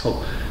each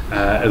axle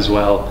as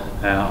well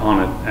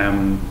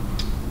on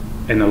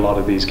it in a lot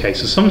of these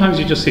cases. Sometimes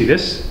you just see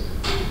this.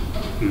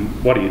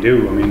 What do you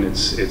do? I mean,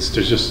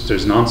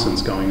 there's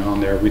nonsense going on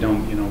there. We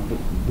don't,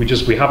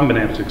 we haven't been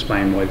able to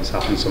explain why this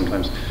happens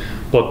sometimes.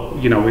 But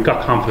we've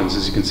got confidence,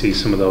 as you can see.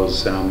 Some of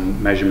those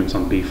measurements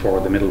on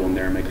B4, the middle one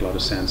there, make a lot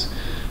of sense.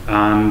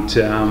 And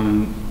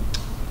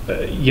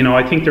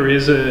I think there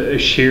is a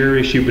shear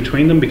issue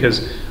between them,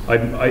 because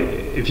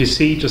if you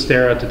see just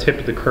there at the tip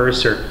of the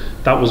cursor,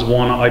 that was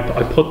one.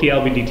 I put the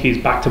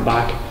LVDTs back to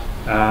back,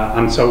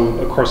 and so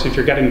of course if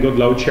you're getting good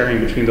load sharing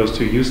between those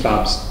two U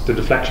slabs, the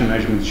deflection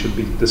measurements should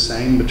be the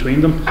same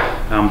between them,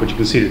 but you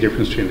can see the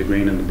difference between the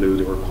green and the blue.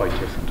 They were quite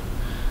different.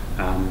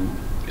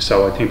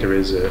 So I think there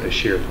is a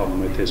shear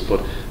problem with this,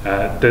 but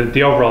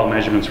the overall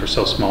measurements were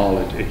so small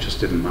it just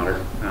didn't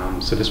matter.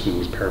 So this one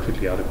was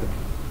perfectly adequate.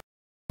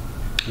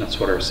 That's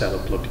what our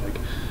setup looked like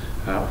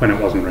when it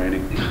wasn't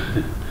raining.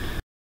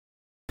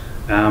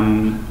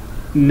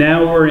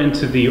 Now we're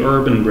into the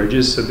urban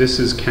bridges. So this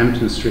is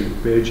Kempton Street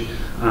Bridge,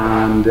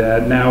 and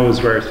now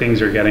is where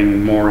things are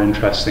getting more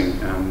interesting.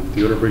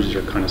 The other bridges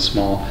are kind of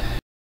small.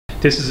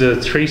 This is a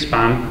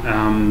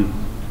 3-span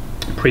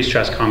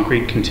pre-stressed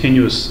concrete,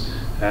 continuous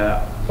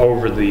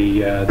over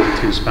the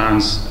 2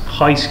 spans,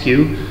 high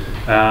skew,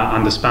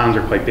 and the spans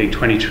are quite big,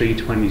 23,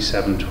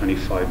 27,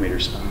 25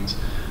 meter spans.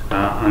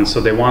 And so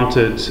they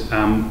wanted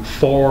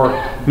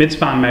 4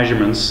 mid-span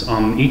measurements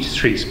on each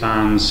 3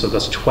 spans, so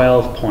that's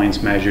 12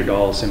 points measured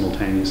all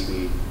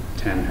simultaneously,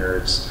 10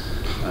 hertz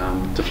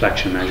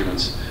deflection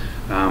measurements.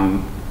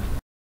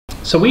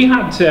 So we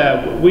had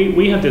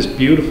this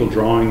beautiful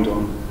drawing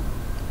done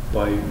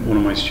by one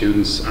of my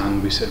students,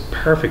 and we said,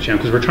 perfect,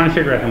 because we're trying to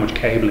figure out how much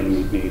cabling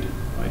we'd need,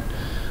 right?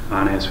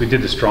 And so we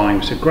did this drawing.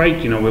 We said,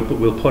 great,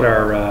 we'll put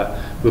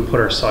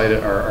our site,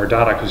 our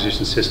data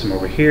acquisition system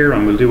over here,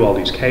 and we'll do all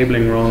these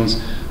cabling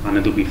runs, and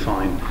it'll be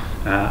fine.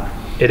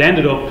 It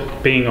ended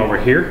up being over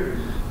here,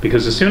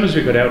 because as soon as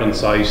we got out on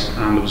site,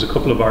 and there was a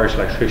couple of Irish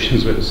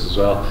electricians with us as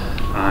well,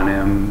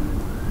 and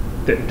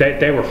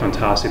they were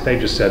fantastic. They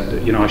just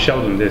said, you know, I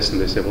showed them this,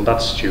 and they said, well,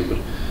 that's stupid.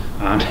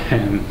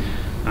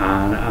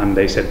 And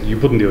they said, you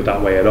wouldn't do it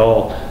that way at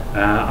all.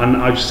 And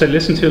I just said,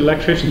 listen to the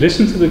electricians,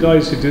 listen to the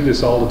guys who do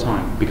this all the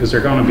time, because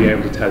they're going to be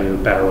able to tell you a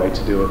better way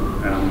to do it.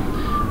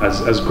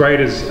 As great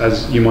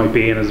as you might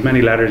be, and as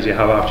many letters you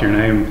have after your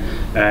name,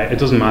 it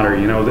doesn't matter,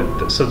 you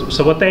know.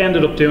 So what they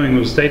ended up doing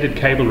was they did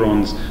cable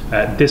runs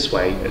this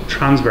way,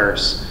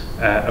 transverse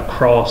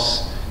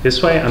across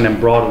this way, and then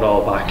brought it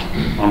all back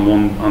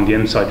on the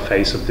inside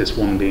face of this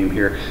one beam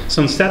here.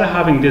 So instead of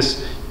having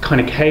this kind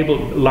of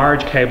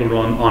large cable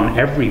run on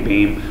every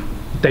beam,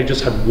 they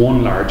just had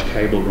one large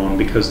cable run,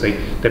 because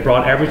they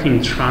brought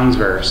everything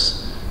transverse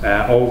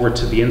over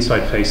to the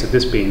inside face of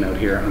this beam out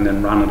here, and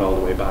then ran it all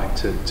the way back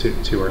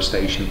to our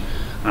station.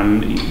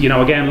 And you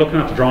know, again, looking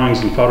at the drawings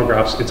and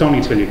photographs, it's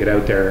only till you get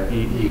out there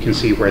you can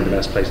see where the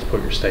best place to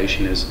put your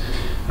station is.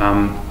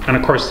 And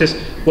of course,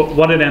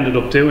 what it ended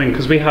up doing,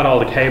 because we had all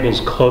the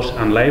cables cut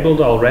and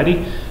labeled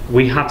already,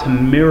 we had to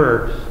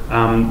mirror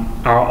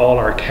all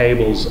our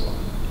cables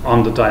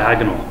on the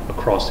diagonal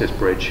across this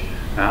bridge.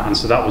 And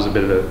so that was a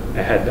bit of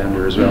a head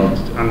bender as well.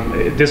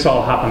 And this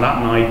all happened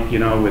that night, you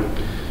know, with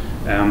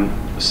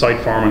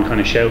site foreman kind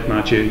of shouting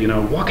at you, you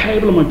know, what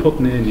cable am I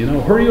putting in? You know,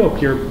 hurry up,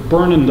 you're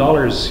burning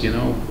dollars, you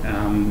know.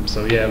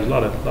 So yeah, it was a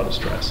lot of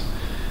stress.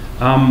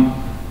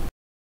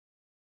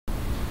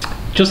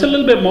 Just a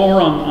little bit more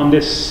on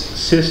this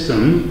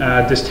system,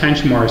 this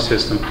tension wire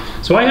system.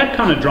 So I had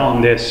kind of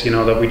drawn this, you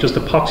know, that we just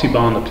epoxy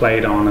bond the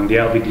plate on, and the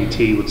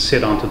LVDT would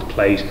sit onto the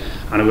plate,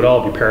 and it would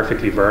all be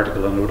perfectly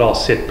vertical, and it would all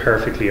sit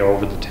perfectly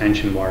over the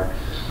tension wire.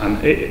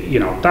 And you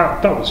know,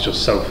 that was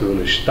just so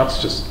foolish.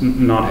 That's just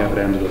not how it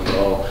ended up at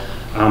all.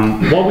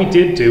 What we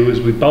did do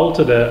is we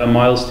bolted a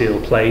mild steel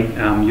plate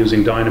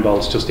using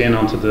dynabolts just in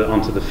onto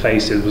the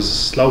face. It was a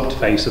sloped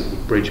face of the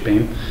bridge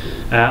beam,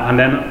 and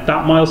then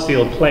that mild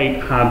steel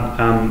plate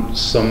had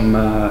some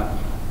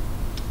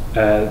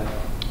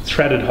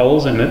threaded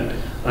holes in it.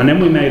 And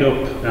then we made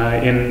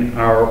up in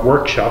our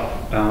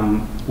workshop.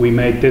 We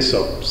made this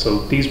up. So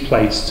these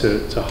plates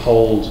to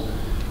hold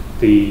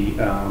the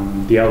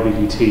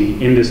LVDT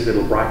in this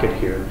little bracket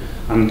here,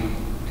 and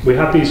we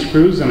had these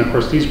screws, and of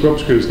course these grub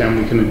screws then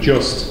we can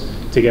adjust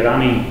to get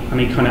any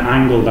kind of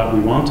angle that we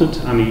wanted,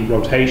 any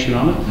rotation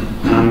on it.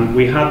 And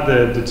we had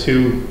the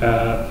two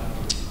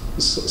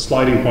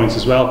sliding points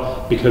as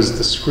well, because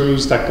the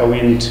screws that go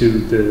into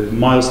the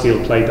mild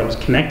steel plate that was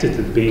connected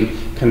to the beam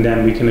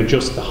we can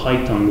adjust the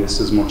height on this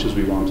as much as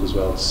we want as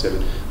well to sit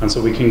it. And so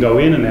we can go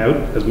in and out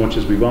as much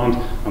as we want,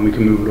 and we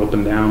can move it up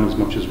and down as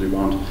much as we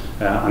want,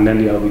 and then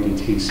the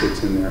LVDT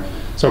sits in there.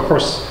 So of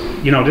course,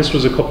 you know, this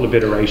was a couple of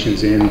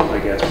iterations in, I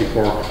guess,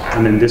 before,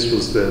 and then this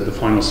was the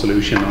final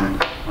solution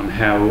on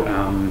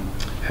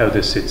how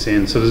this sits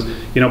in. So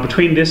there's, you know,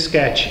 between this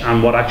sketch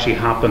and what actually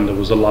happened, there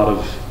was a lot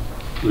of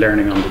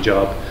learning on the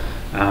job.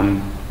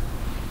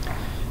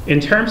 In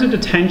terms of the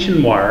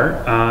tension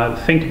wire,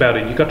 think about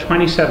it. You've got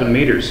 27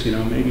 meters. You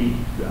know,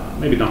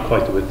 maybe not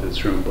quite the width of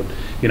this room, but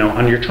you know,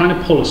 and you're trying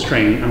to pull a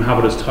string and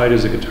have it as tight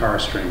as a guitar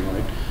string,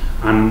 right?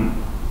 And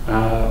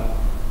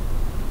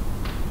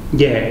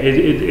yeah,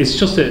 it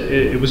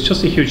was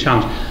just a huge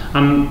challenge.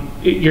 And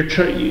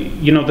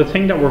you know, the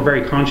thing that we're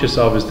very conscious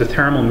of is the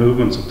thermal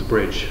movements of the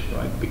bridge,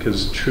 right?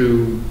 Because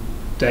through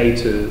day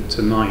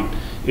to night,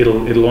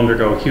 it'll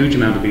undergo a huge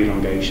amount of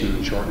elongation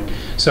and shortening.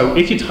 So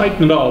if you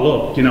tighten it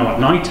all up, you know, at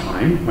night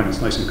time when it's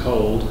nice and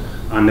cold,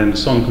 and then the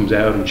sun comes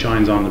out and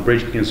shines on, the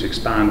bridge begins to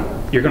expand,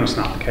 you're going to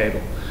snap the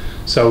cable.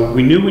 So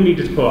we knew I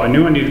needed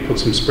to put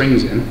some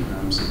springs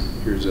in. So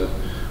here's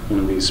one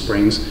of these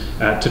springs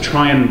to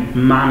try and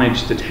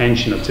manage the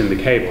tension that's in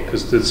the cable,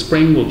 because the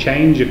spring will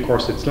change, of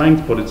course, its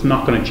length, but it's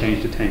not going to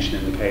change the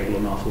tension in the cable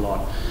an awful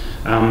lot.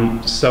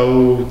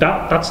 So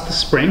that's the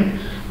spring.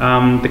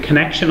 The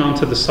connection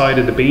onto the side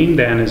of the beam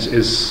then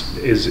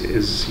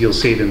is you'll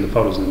see it in the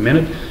photos in a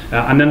minute,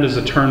 and then there's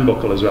a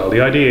turnbuckle as well.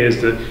 The idea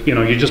is that, you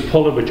know, you just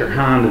pull it with your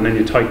hand and then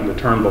you tighten the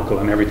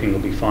turnbuckle and everything will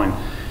be fine.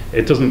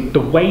 It doesn't.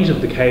 The weight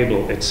of the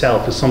cable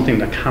itself is something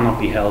that cannot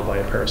be held by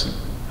a person.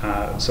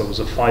 So it was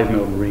a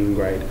 5mm marine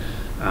grade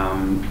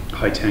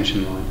high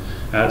tension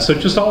line. So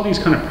just all these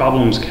kind of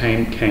problems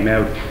came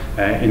out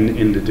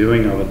in the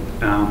doing of it.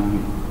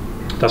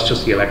 That's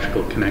just the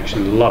electrical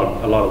connection. A lot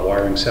of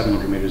wiring,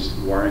 700 meters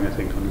of wiring, I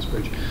think, on this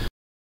bridge.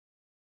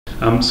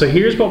 So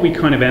here's what we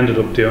kind of ended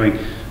up doing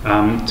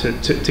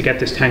to get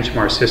this tension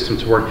wire system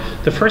to work.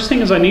 The first thing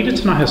is I needed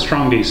to know how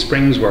strong these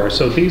springs were.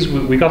 So these,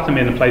 we got them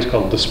in a place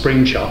called the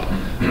Spring Shop,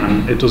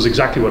 and it does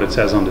exactly what it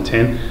says on the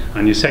tin.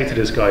 And you say to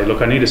this guy,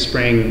 look, I need a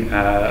spring,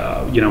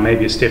 you know,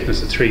 maybe a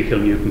stiffness of 3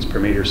 kilonewtons per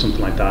meter,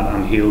 something like that,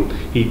 and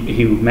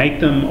he'll make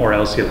them, or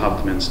else he'll have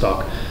them in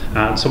stock.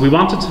 So we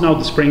wanted to know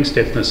the spring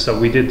stiffness, so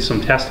we did some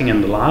testing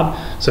in the lab.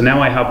 So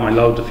now I have my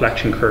load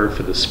deflection curve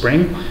for the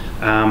spring.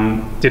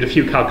 Did a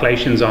few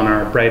calculations on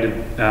our braided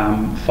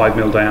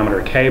 5mm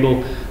diameter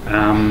cable.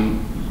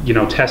 you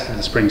know, tested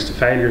the springs to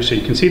failure. So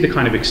you can see the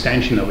kind of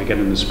extension that we get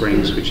in the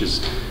springs, which is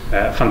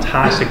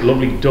fantastic,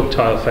 lovely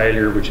ductile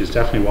failure, which is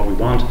definitely what we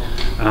want.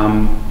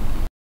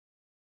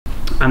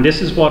 And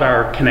this is what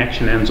our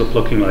connection ends up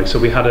looking like. So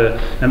we had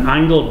an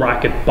angle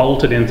bracket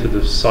bolted into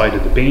the side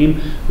of the beam.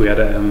 We had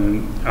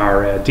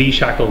our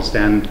D-shackles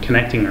then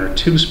connecting our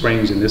two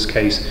springs in this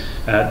case.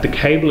 The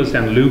cable is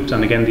then looped,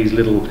 and again these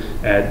little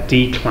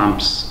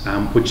D-clamps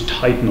which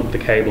tighten up the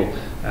cable.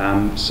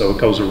 So it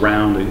goes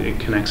around, it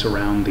connects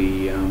around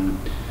the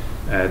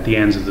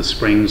ends of the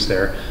springs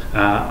there.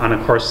 And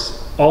of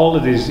course, all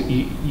of these,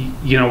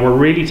 you know, we're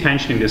really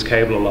tensioning this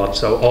cable a lot,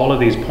 so all of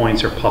these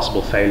points are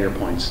possible failure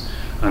points.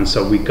 And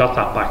so we got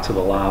that back to the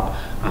lab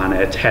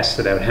and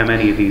tested out how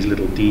many of these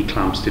little D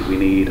clamps did we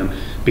need. And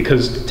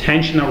because the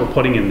tension that we're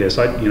putting in this,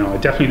 I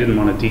definitely didn't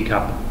want to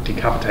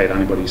decapitate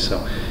anybody.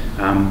 So,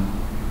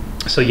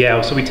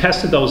 so we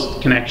tested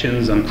those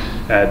connections and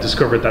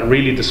discovered that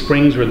really the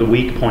springs were the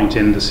weak point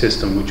in the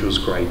system, which was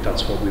great.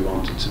 That's what we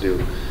wanted to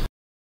do.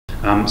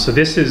 So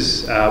this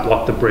is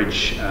what the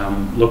bridge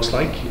looks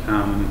like.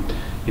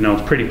 You know,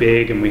 it's pretty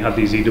big, and we had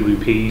these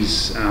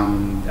EWPs,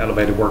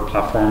 elevated work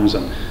platforms,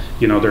 and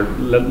you know, they're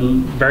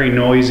very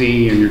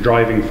noisy, and you're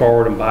driving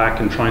forward and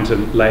back and trying to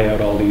lay out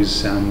all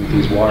these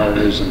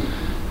wires, and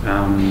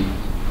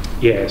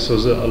yeah, so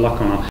there's a lot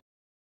going on.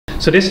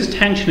 So this is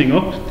tensioning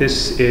up.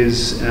 This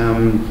is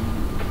one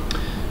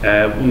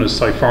of the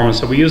site formers.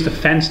 So we used a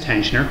fence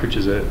tensioner, which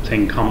is a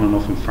thing common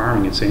enough in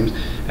farming, it seems,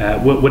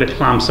 with a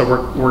clamp. So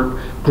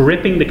we're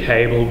gripping the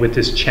cable with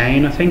this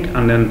chain, I think,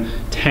 and then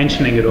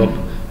tensioning it up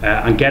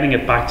and getting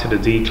it back to the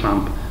D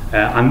clamp.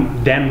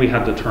 And then we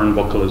had the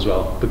turnbuckle as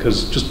well,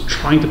 because just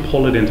trying to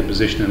pull it into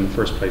position in the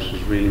first place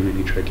was really,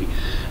 really tricky.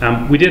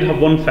 We did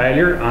have one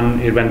failure, and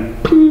it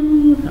went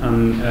boom,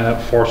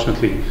 and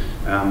fortunately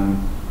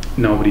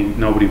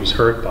nobody was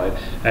hurt by it.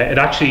 It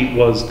actually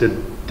was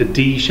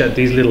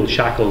these little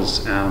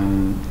shackles,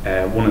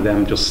 one of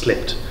them just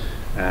slipped,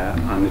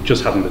 and it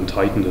just hadn't been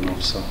tightened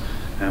enough, so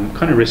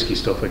kind of risky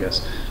stuff, I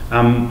guess.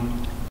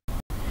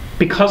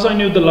 Because I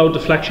knew the load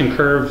deflection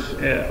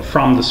curve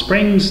from the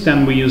springs,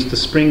 then we used the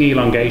spring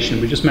elongation.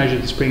 We just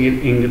measured the spring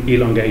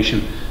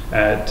elongation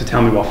to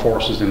tell me what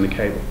force was in the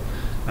cable.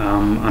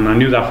 And I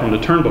knew that from the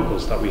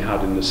turnbuckles that we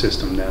had in the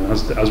system then.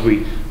 As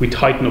we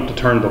tighten up the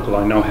turnbuckle,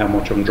 I know how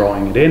much I'm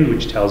drawing it in,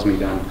 which tells me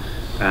then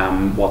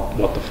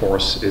what the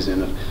force is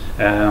in it.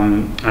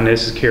 And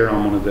this is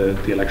Kieran, one of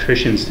the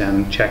electricians,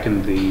 then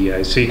checking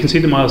the, so you can see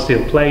the mild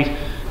steel plate,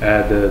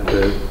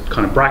 the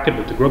kind of bracket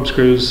with the grub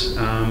screws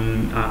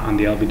and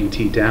the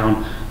LVDT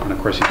down, and of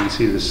course you can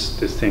see this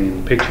thing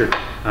in the picture.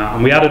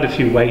 And we added a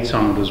few weights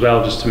on it as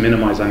well, just to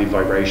minimize any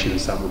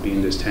vibrations that would be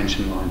in this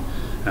tension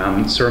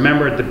line. So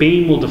remember, the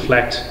beam will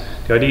deflect.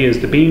 The idea is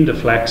the beam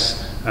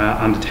deflects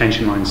and the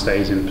tension line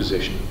stays in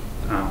position,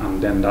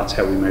 and then that's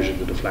how we measure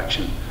the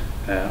deflection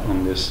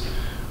on this.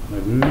 I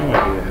have no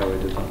idea how I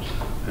did that.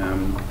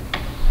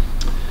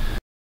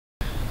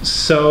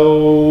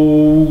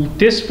 So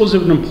this was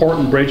an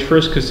important bridge for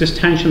us, because this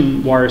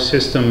tension wire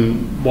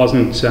system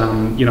wasn't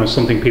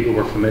something people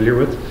were familiar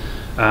with,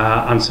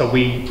 and so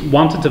we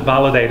wanted to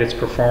validate its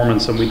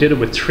performance, and we did it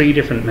with 3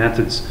 different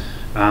methods.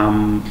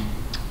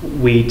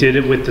 We did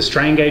it with the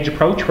strain gauge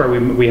approach, where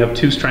we have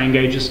 2 strain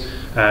gauges,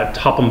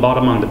 top and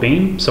bottom on the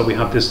beam, so we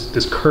have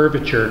this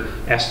curvature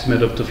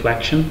estimate of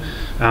deflection.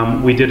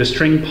 We did a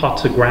string pot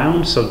to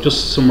ground, so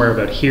just somewhere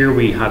about here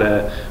we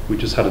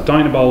just had a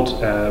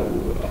dynabolt,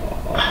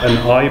 an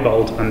eye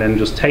bolt, and then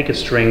just take a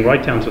string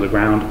right down to the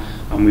ground,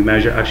 and we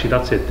measure. Actually,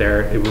 that's it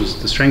there. It was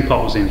the string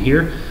pot was in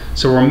here,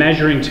 so we're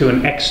measuring to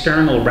an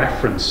external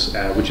reference,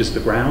 which is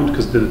the ground,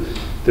 because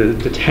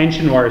the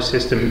tension wire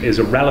system is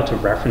a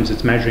relative reference.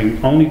 It's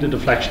measuring only the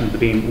deflection of the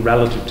beam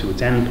relative to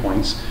its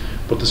endpoints,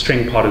 but the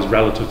string pot is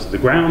relative to the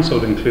ground, so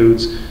it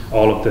includes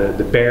all of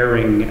the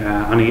bearing,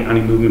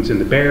 any movements in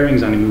the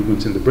bearings, any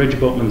movements in the bridge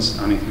abutments,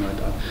 anything like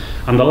that.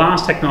 And the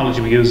last technology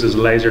we use is a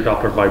laser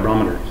Doppler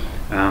vibrometer,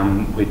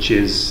 which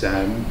is,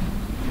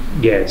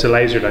 it's a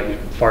laser that you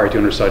fire at the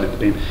underside of the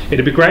beam.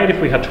 It'd be great if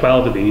we had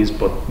 12 of these,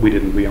 but we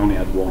didn't. We only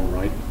had 1,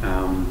 right?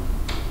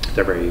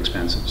 They're very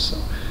expensive. So,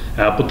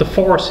 but the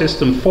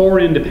 4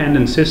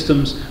 independent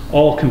systems,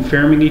 all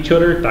confirming each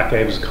other, that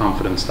gave us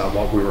confidence that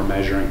what we were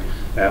measuring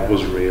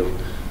was real,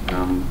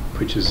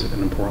 which is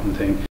an important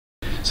thing.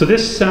 So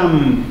this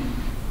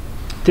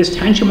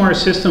tension wire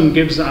system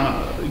gives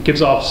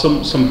off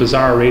some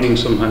bizarre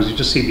readings sometimes. You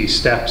just see these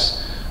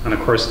steps, and of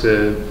course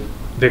the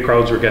Vic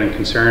Roads were getting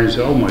concerned.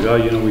 So, oh my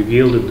God, we've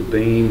yielded the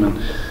beam. And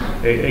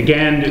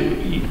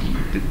again,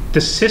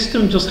 the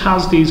system just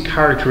has these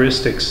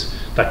characteristics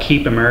that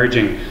keep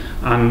emerging.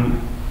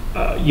 And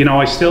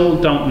I still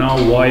don't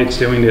know why it's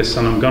doing this,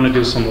 and I'm going to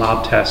do some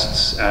lab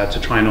tests to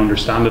try and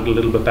understand it a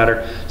little bit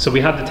better. So we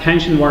had the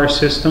tension wire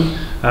system,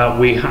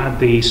 we had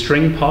the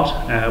string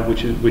pot,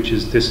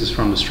 this is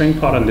from the string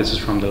pot, and this is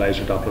from the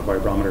laser Doppler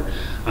vibrometer.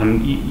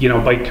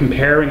 And by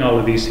comparing all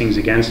of these things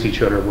against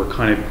each other, we're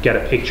kind of get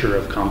a picture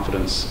of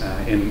confidence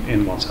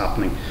in what's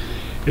happening.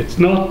 It's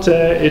not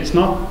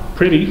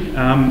pretty,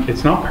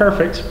 it's not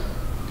perfect.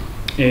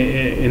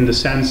 in the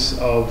sense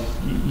of,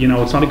 you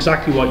know, it's not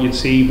exactly what you'd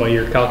see by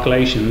your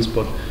calculations,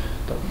 but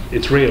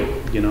it's real,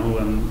 you know,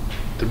 and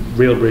the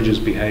real bridges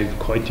behave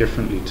quite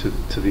differently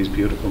to these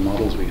beautiful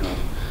models we have.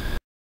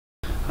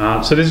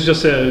 So this is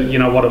just you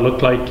know, what it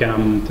looked like.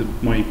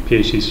 My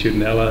PhD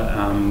student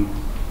Ella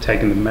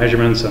taking the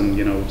measurements, and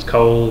you know, it's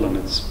cold and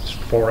it's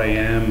 4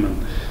 a.m.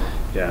 and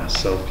yeah,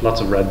 so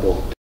lots of Red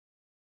Bull.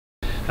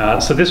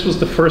 So this was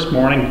the first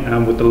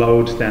morning with the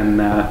load, then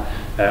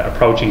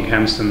approaching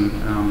Kempston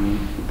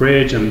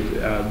Bridge,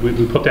 and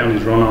we put down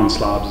these run-on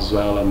slabs as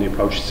well, and the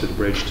approach to the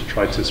bridge to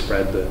try to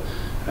spread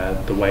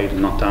the weight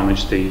and not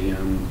damage the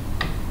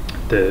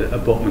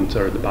abutment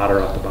or the batter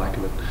at the back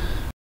of it.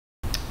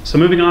 So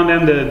moving on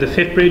then, the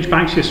fifth bridge,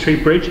 Banksia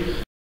Street Bridge.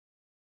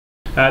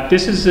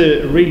 This is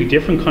a really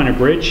different kind of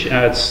bridge.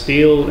 It's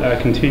steel,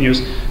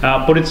 continuous,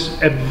 but it's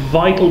a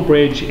vital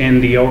bridge in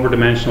the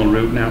over-dimensional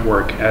route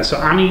network. So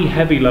any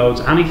heavy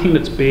loads, anything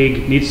that's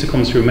big, needs to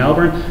come through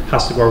Melbourne,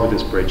 has to go over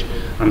this bridge.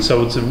 And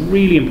so it's a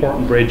really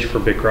important bridge for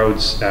Vic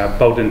Roads,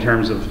 both in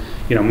terms of,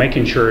 you know,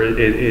 making sure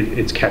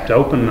it's kept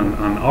open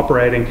and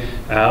operating,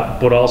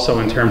 but also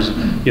in terms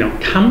of, you know,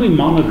 can we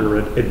monitor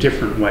it a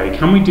different way?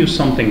 Can we do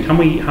something? Can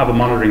we have a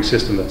monitoring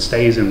system that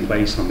stays in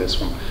place on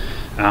this one?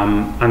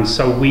 And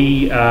so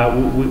we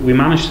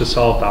managed to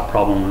solve that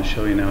problem. I'll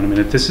show you now in a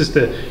minute. It's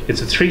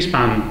a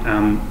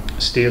 3-span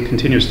steel,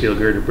 continuous steel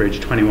girder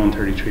bridge, 21,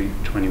 33,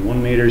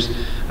 21 meters,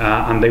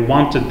 and they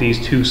wanted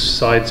these 2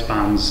 side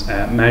spans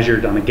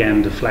measured, and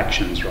again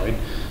deflections, right?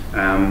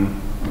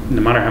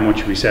 No matter how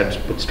much we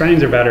said, but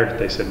strains are better,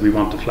 they said we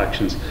want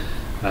deflections.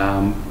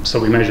 So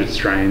we measured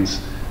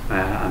strains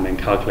and then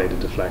calculated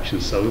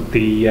deflections. So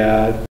these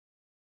are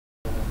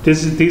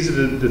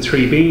the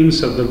 3 beams.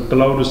 So the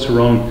load was to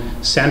run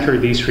center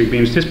of these 3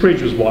 beams. This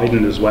bridge was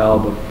widened as well,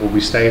 but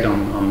we stayed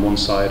on one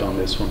side on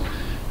this one.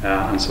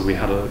 And so we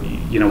had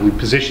we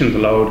positioned the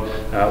load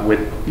with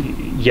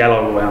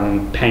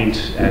yellow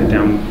paint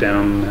down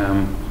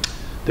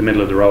the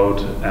middle of the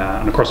road,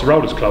 and of course the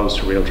road is closed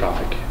to real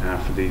traffic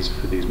for these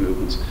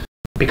movements.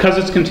 Because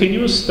it's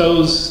continuous,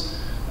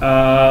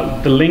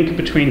 the link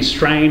between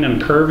strain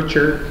and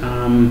curvature,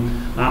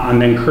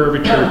 and then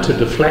curvature to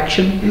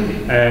deflection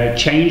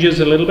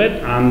changes a little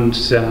bit, and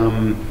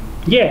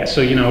yeah,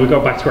 so you know, we go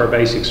back to our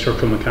basic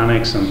structural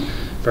mechanics and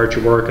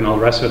virtue work and all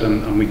the rest of it,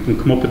 and we can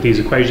come up with these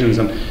equations,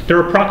 and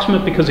they're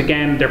approximate because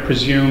again they're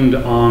presumed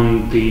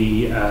on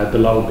the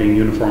load being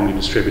uniformly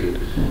distributed,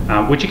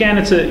 which again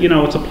it's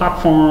a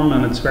platform,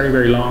 and it's very,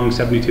 very long,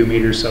 72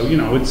 meters, so you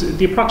know,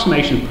 the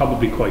approximation is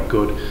probably quite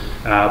good,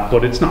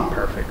 but it's not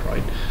perfect,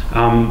 right?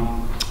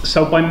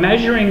 So by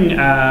measuring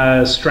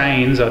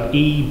strains at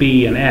E,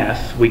 B and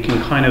F, we can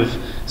kind of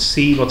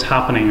see what's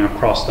happening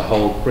across the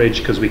whole bridge,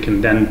 because we can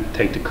then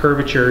take the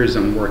curvatures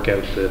and work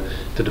out the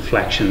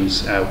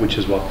deflections, which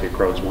is what Vic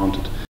Roads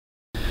wanted.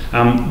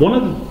 One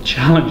of the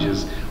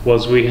challenges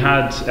was we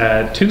had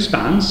 2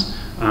 spans,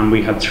 and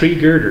we had 3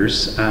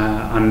 girders,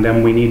 and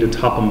then we needed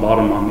top and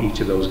bottom on each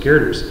of those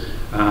girders.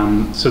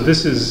 So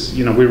this is,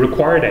 you know, we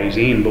required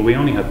 18, but we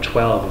only had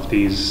 12 of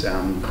these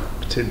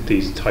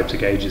types of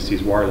gauges,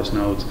 these wireless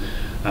nodes,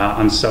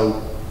 and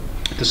so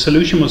the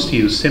solution was to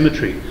use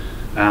symmetry.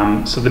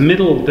 So the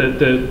middle,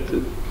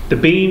 the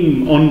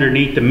beam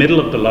underneath the middle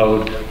of the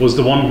load was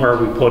the one where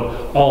we put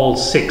all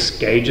 6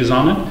 gauges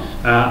on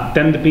it.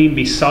 Then the beam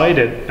beside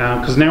it,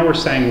 because now we're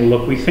saying, well,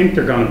 look, we think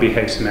they're going to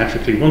behave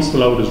symmetrically. Once the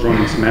load is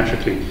running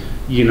symmetrically,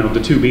 you know,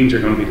 the 2 beams are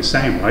going to be the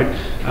same, right?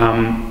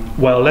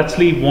 Well, let's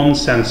leave one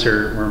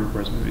sensor.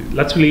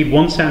 Let's leave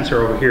one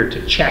sensor over here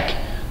to check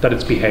that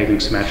it's behaving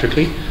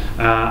symmetrically,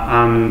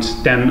 and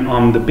then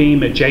on the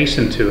beam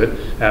adjacent to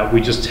it,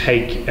 we just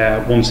take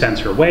one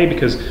sensor away,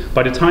 because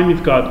by the time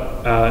you've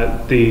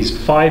got these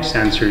 5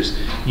 sensors,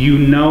 you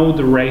know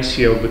the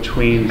ratio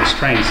between the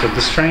strains. So the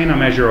strain I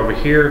measure over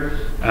here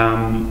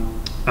and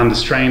the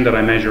strain that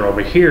I measure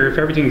over here, if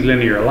everything's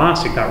linear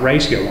elastic, that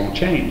ratio won't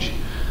change.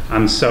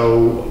 And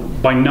so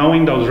by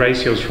knowing those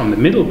ratios from the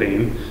middle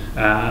beam,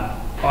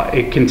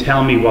 it can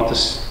tell me what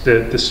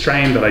the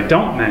strain that I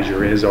don't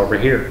measure is over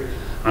here.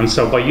 And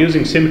so by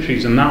using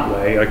symmetries in that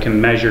way, I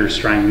can measure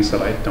strains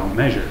that I don't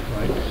measure,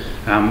 right?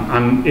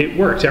 And it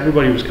worked.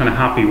 Everybody was kind of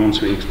happy once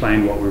we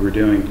explained what we were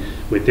doing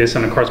with this.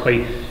 And of course,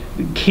 by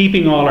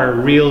keeping all our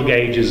real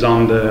gauges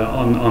on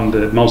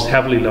the most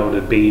heavily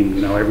loaded beam,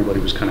 you know, everybody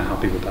was kind of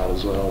happy with that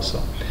as well.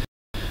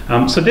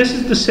 So this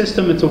is the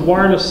system. It's a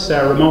wireless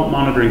remote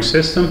monitoring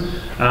system.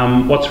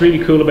 What's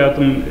really cool about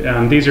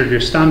them, these are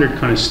your standard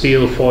kind of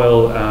steel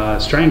foil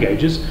strain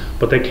gauges,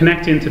 but they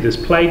connect into this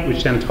plate,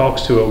 which then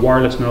talks to a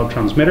wireless node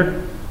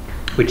transmitter,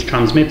 which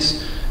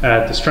transmits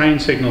the strain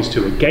signals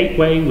to a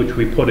gateway, which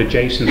we put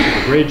adjacent to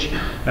the bridge,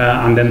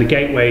 and then the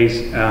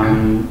gateways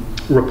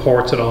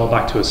reports it all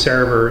back to a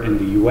server in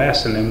the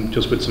US, and then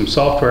just with some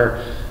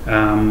software,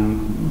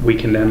 we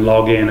can then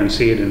log in and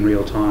see it in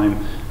real time.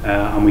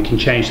 And we can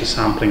change the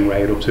sampling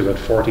rate up to about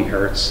 40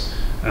 hertz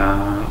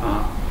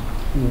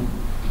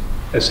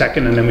a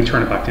second, and then we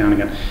turn it back down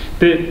again.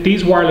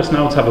 These wireless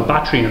nodes have a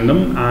battery in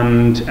them,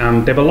 and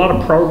they have a lot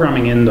of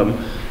programming in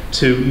them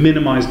to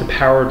minimize the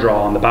power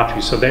draw on the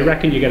battery. So they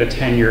reckon you get a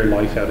 10-year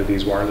life out of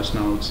these wireless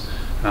nodes,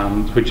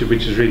 which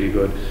is really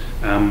good.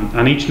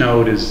 And each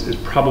node is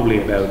probably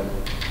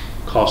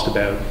cost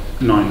about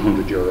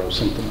 €900,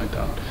 something like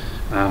that.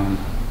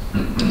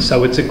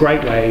 So it's a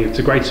great way, it's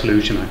a great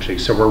solution actually.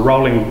 So we're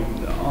rolling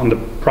on the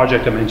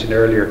project I mentioned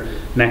earlier.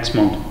 Next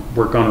month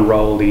we're going to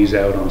roll these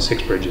out on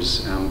 6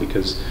 bridges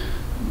because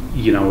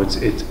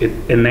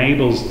it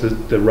enables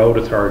the road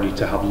authority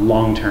to have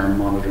long-term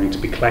monitoring, to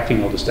be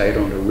collecting all this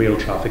data under real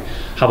traffic,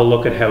 have a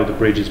look at how the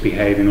bridge is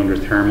behaving under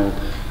thermal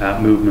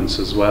movements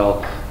as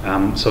well.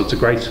 So it's a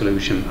great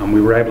solution, and we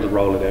were able to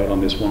roll it out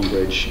on this one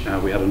bridge.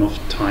 We had enough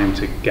time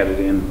to get it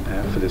in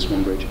for this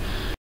one bridge.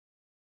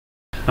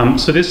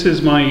 So this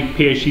is my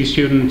PhD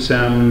student,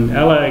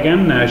 Ella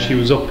again. She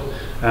was up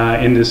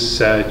in this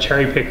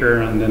cherry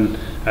picker, and then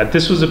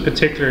this was it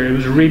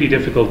was really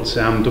difficult.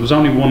 There was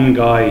only one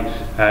guy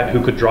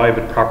who could drive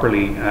it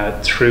properly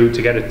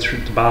to get it through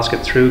the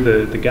basket,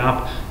 through the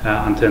gap,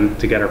 and then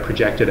to get her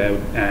projected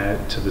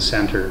out to the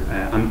center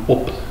and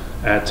up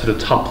to the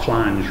top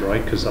flange,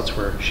 right? Because that's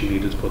where she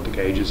needed to put the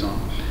gauges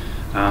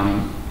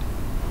on.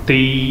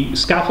 The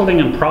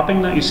scaffolding and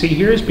propping that you see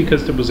here is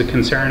because there was a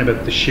concern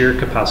about the shear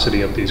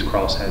capacity of these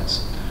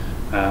crossheads,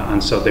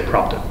 and so they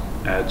propped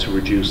it to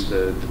reduce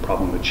the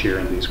problem with shear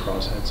in these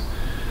crossheads.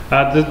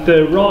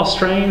 The raw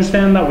strains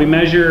then that we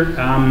measure,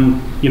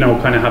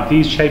 kind of have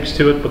these shapes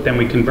to it, but then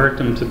we convert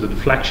them to the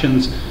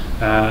deflections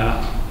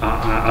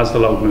as the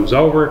load moves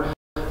over,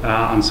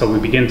 and so we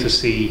begin to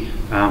see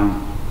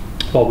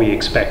what we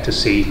expect to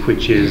see,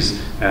 which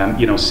is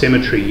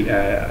symmetry.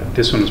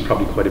 This one is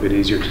probably quite a bit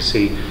easier to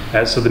see.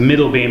 So the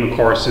middle beam, of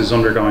course, is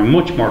undergoing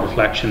much more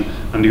deflection,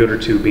 and the other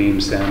 2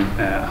 beams then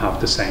have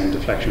the same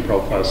deflection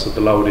profile, so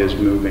the load is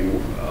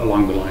moving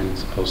along the line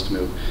it's supposed to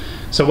move.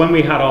 So when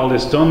we had all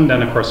this done,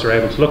 then of course they're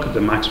able to look at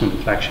the maximum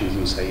deflections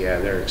and say, yeah,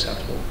 they're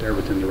acceptable, they're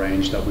within the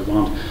range that we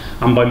want.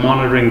 And by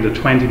monitoring the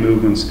 20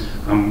 movements,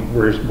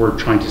 we're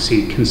trying to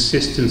see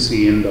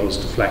consistency in those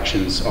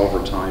deflections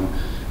over time.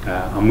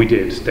 And we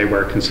did. They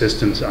were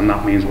consistent, and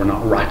that means we're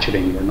not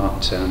ratcheting, we're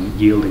not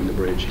yielding the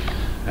bridge.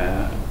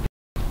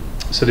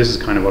 So this is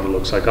kind of what it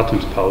looks like. Got them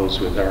to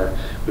pose with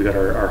we got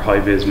our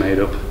high-vis made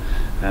up,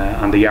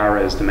 and the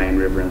Yarra is the main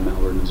river in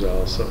Melbourne as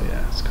well. So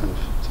yeah, it's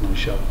a nice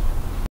shot.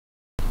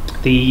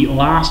 The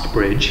last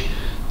bridge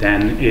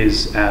then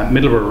is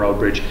Middleborough Road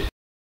Bridge.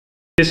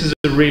 This is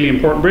a really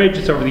important bridge.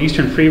 It's over the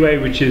Eastern Freeway,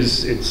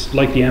 it's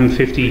like the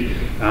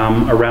M50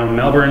 around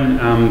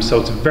Melbourne. So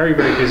it's a very,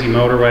 very busy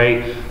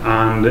motorway,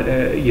 and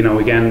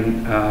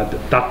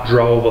that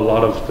drove a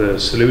lot of the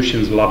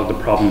solutions, a lot of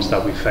the problems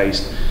that we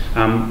faced.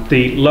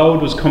 The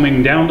load was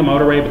coming down the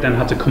motorway, but then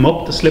had to come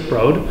up the slip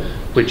road,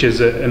 which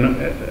is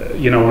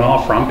an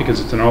off ramp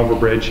because it's an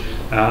overbridge,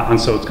 and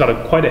so it's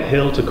got quite a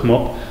hill to come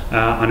up,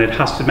 and it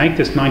has to make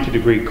this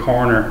 90-degree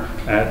corner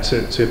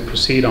to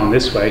proceed on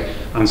this way,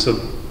 and so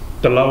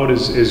the load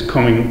is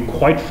coming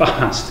quite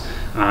fast,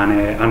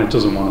 and it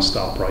doesn't want to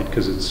stop, right?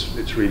 Because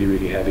it's really,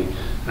 really heavy.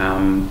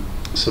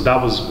 So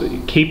that was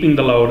keeping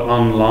the load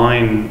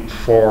online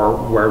for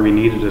where we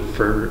needed it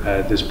for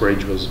this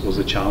bridge was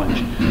a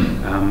challenge.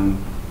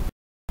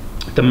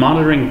 The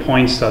monitoring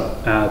points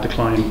that the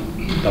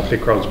client, that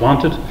VicRoads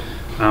wanted,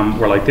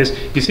 were like this.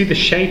 You see the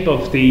shape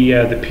of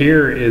the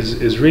pier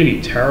is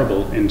really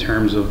terrible in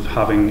terms of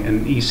having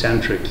an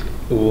eccentric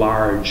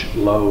large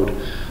load,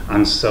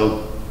 and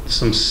so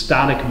some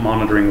static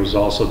monitoring was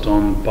also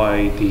done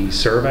by the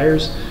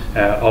surveyors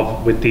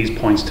with these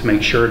points to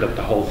make sure that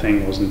the whole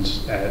thing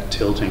wasn't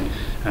tilting.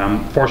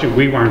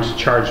 Fortunately, we weren't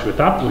charged with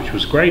that, which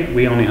was great.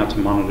 We only had to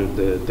monitor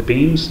the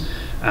beams,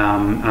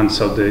 and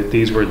so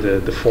these were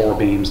the 4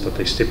 beams that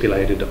they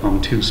stipulated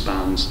on 2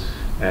 spans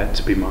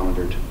to be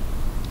monitored.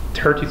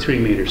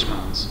 33-meter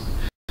spans.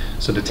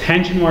 So the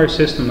tension wire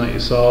system that you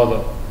saw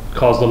that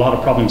caused a lot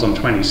of problems on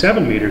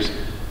 27 meters,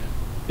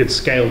 it's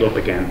scaled up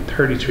again,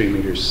 33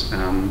 meters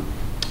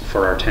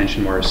for our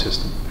tension wire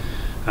system.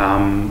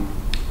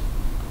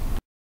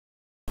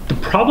 The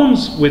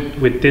problems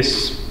with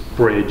this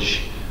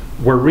bridge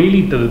were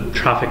really the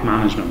traffic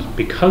management.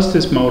 Because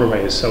this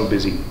motorway is so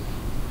busy,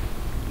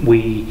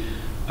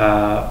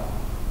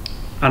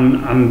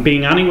 and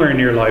being anywhere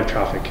near live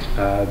traffic,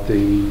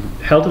 the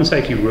health and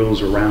safety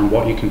rules around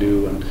what you can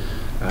do and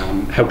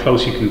how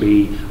close you can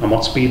be and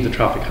what speed the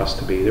traffic has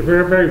to be, they're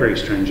very, very, very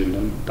stringent,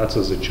 and that's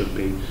as it should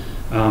be.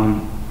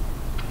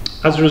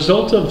 As a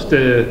result of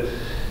the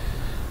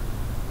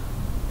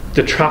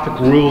traffic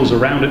rules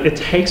around it, it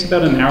takes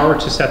about an hour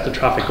to set the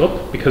traffic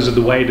up because of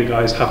the way the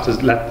guys have to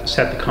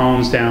set the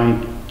cones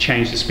down,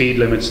 change the speed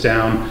limits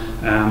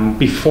down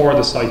before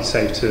the site's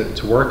safe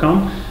to work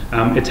on.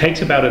 It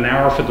takes about an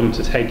hour for them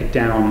to take it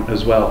down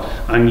as well,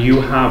 and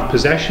you have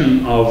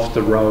possession of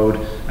the road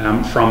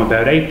from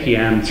about 8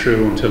 p.m.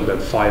 through until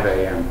about 5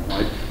 a.m.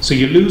 right? So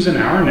you lose an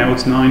hour. Now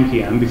it's 9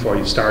 p.m. before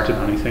you've started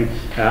anything,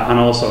 and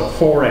also at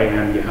 4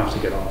 a.m. you have to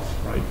get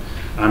off, right?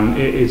 And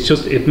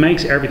it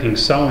makes everything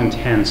so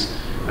intense,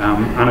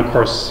 and of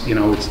course,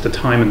 it's the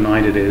time of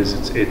night it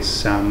is. It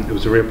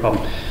was a real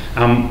problem.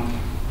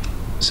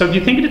 So if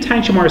you think of the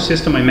tension wire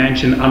system I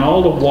mentioned and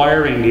all the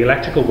wiring, the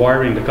electrical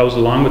wiring that goes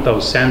along with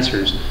those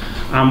sensors,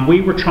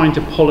 we were trying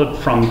to pull it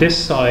from this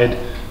side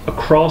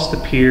across the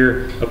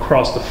pier,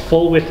 across the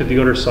full width of the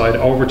other side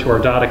over to our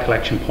data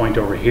collection point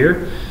over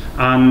here.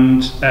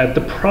 And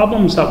the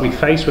problems that we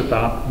faced with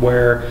that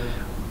were,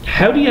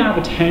 how do you have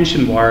a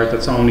tension wire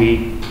that's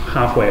only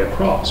halfway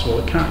across? Well,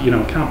 it can't,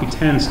 it can't be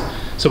tensed.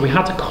 So we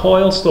had to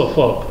coil stuff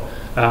up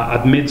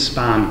at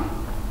mid-span,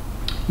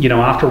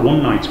 after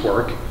one night's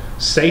work,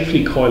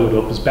 safely coil it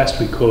up as best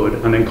we could,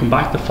 and then come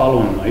back the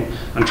following night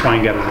and try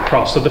and get it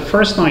across. So the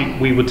first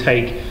night we would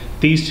take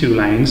these two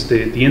lanes,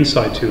 the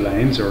inside two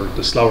lanes, or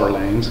the slower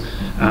lanes,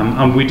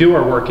 and we do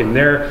our work in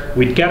there.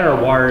 We'd get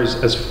our wires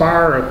as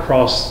far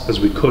across as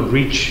we could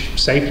reach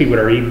safely with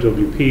our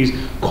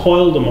EWPs,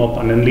 coil them up,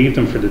 and then leave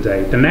them for the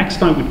day. The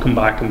next night we'd come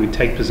back and we'd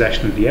take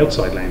possession of the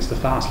outside lanes, the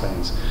fast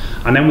lanes,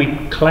 and then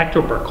we'd collect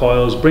up our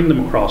coils, bring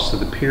them across to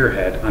the pier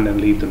head, and then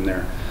leave them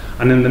there.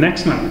 And then the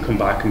next night we come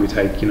back and we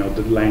take, the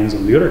lanes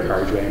on the other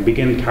carriageway and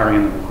begin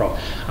carrying them across.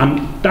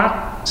 And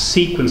that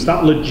sequence,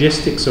 that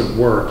logistics of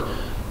work,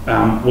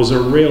 was a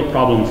real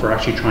problem for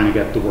actually trying to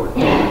get the work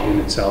done in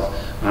itself.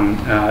 And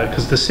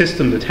because the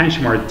system, the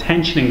tension wire,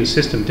 tensioning the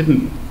system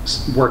didn't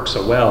work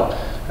so well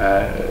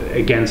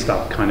against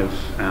that kind of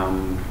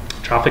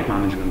traffic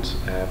management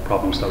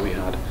problems that we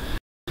had.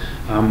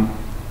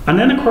 And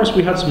then of course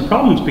we had some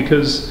problems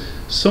because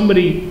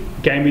somebody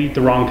gave me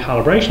the wrong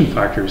calibration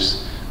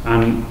factors.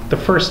 And the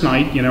first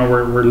night,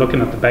 we're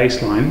looking at the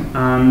baseline,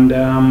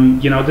 and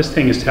this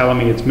thing is telling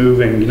me it's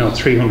moving,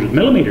 300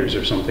 millimeters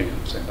or something.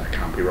 I'm saying that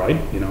can't be right.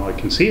 I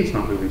can see it's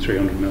not moving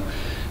 300 mil.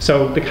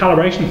 So the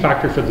calibration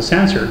factor for the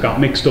sensor got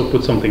mixed up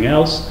with something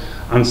else.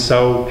 And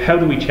so how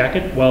do we check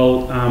it?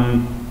 Well,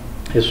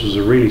 this was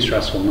a really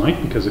stressful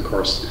night because, of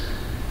course,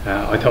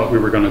 I thought we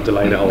were going to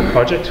delay the whole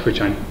project,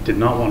 which I did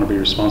not want to be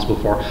responsible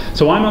for.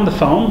 So I'm on the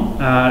phone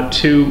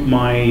to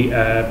my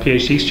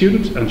PhD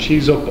student, and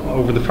she's up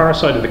over the far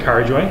side of the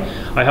carriageway.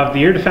 I have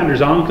the ear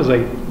defenders on because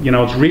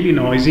it's really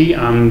noisy,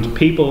 and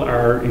people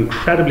are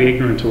incredibly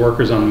ignorant to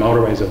workers on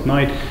motorways at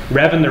night,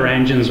 revving their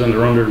engines when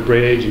they're under the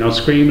bridge,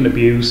 screaming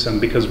abuse, and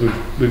because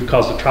we've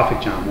caused a traffic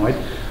jam, right?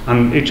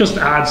 And it just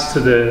adds to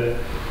the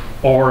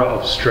aura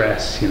of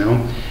stress,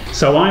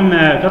 So I'm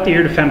got the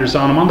ear defenders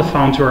on, I'm on the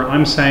phone to her,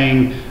 I'm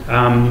saying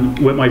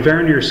with my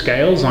vernier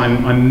scales,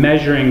 I'm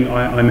measuring,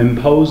 I'm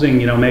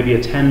imposing, maybe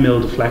a 10 mil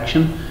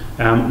deflection.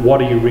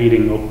 What are you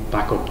reading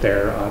back up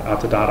there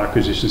at the data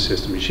acquisition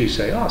system? And she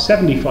say,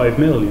 75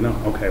 mil,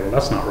 okay, well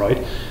that's not right.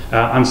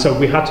 And so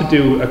we had to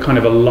do a kind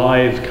of a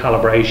live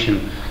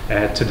calibration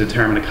to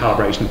determine a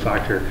calibration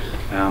factor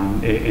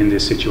in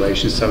this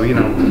situation. So,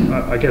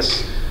 I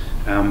guess,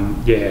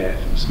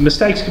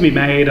 mistakes can be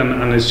made,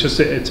 and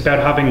it's about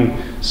having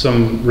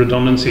some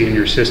redundancy in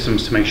your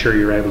systems to make sure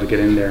you're able to get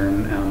in there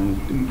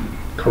and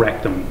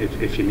correct them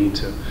if you need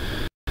to.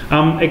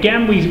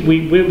 Again,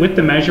 we with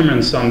the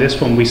measurements on this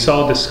one, we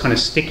saw this kind of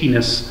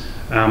stickiness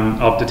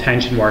of the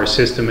tension wire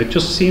system. It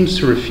just seems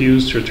to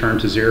refuse to return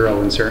to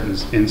zero in certain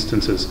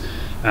instances.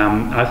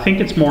 I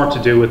think it's more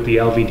to do with the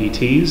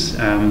LVDTs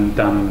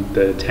than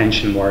the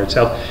tension wire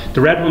itself.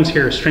 The red ones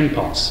here are string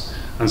pots.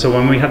 And so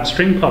when we had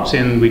string pops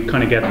in, we'd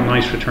kind of get a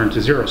nice return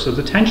to zero. So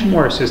the tension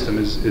wire system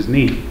is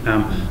neat.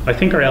 I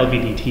think our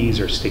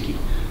LVDTs are sticky.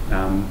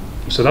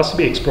 So that's to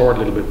be explored a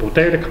little bit, but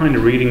they're the kind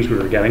of readings we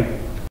were getting.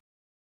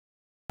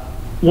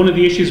 One of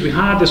the issues we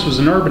had, this was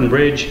an urban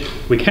bridge.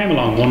 We came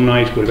along one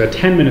night with about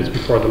 10 minutes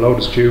before the load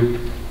was due.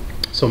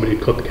 Somebody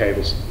had cut the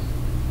cables.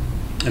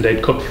 And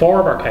they'd cut 4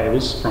 of our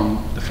cables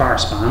from the far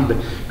span,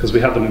 because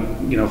we had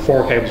them,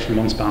 4 cables from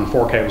one span,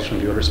 4 cables from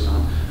the other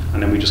span,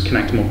 and then we just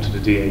connect them up to the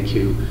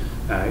DAQ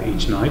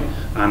each night,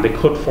 and they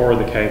cut 4 of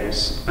the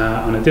cables.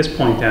 And at this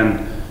point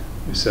then,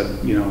 we said,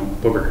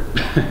 bugger,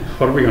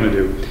 what are we going to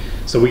do?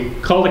 So we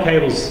called the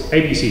cables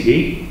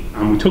ABCD,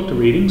 and we took the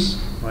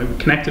readings, right? We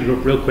connected it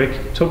up real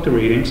quick, took the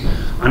readings,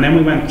 and then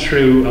we went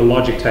through a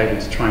logic table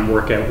to try and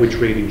work out which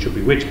reading should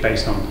be which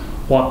based on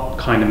what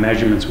kind of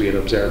measurements we had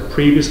observed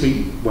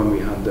previously when we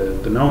had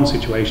the known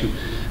situation.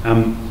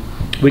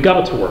 We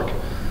got it to work.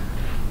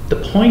 The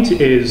point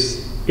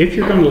is, if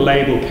you're going to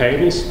label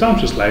cables, don't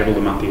just label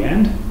them at the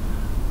end,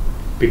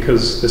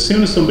 because as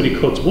soon as somebody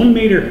cuts 1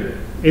 meter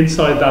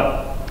inside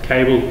that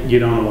cable, you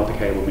don't know what the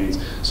cable means.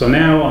 So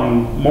now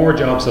on more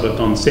jobs that I've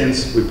done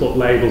since, we put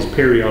labels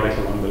periodic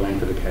along the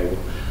length of the cable.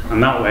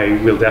 And that way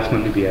we'll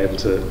definitely be able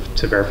to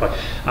verify.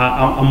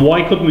 And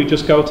why couldn't we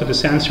just go to the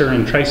sensor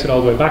and trace it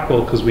all the way back?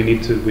 Well, because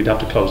we'd have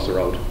to close the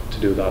road to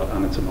do that,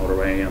 and it's a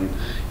motorway, and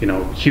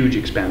huge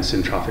expense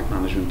in traffic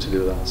management to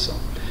do that.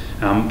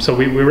 So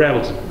we were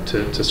able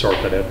to sort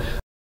that out.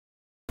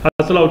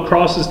 As the load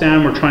crosses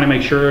down, we're trying to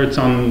make sure it's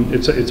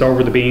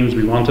over the beams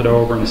we want it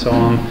over, and so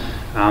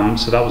on.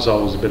 So that was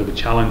always a bit of a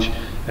challenge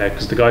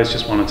because the guys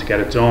just wanted to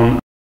get it done.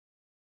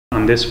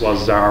 And this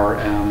was our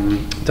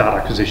data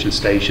acquisition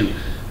station,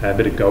 a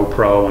bit of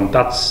GoPro, and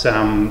that's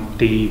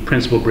the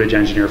principal bridge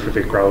engineer for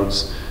Vic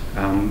Roads,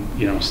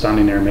 you know,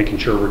 standing there making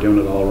sure we're doing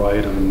it all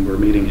right and we're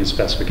meeting his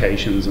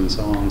specifications and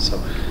so on. So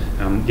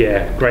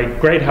yeah,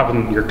 great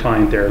having your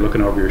client there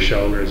looking over your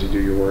shoulder as you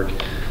do your work.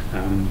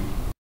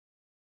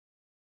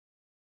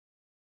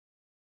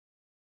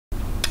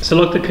 So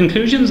look, the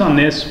conclusions on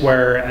this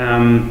were,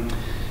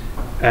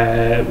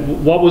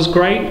 what was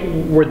great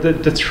were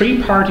the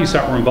three parties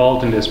that were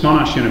involved in this: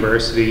 Monash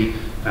University,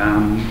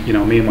 you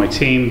know, me and my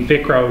team,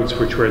 Vic Roads,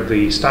 which were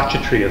the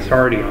statutory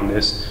authority on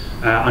this,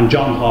 and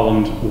John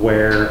Holland,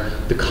 where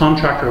the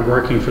contractor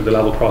working for the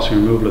Level Crossing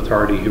Removal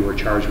Authority who were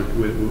charged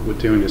with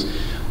doing this.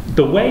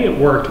 The way it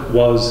worked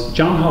was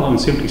John Holland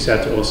simply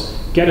said to us,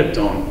 get it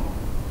done.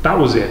 That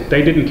was it.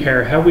 They didn't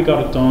care how we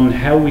got it done,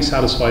 how we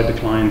satisfied the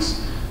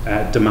client's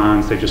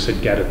demands. They just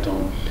said, get it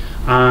done.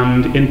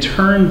 And in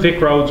turn, Vic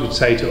Roads would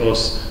say to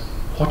us,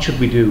 what should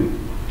we do?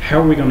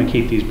 How are we going to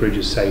keep these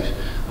bridges safe?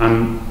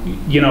 And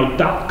you know,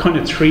 that kind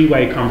of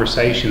three-way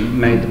conversation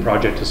made the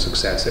project a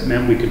success. It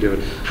meant we could do it.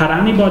 Had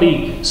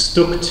anybody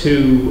stuck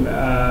to,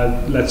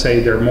 let's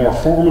say, their more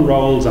formal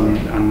roles,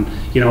 and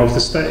you know,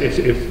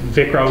 if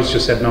Vic Roads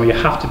just said, no, you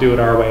have to do it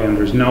our way, and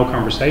there's no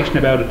conversation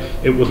about it,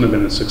 it wouldn't have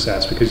been a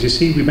success. Because you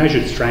see, we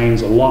measured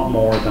strains a lot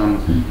more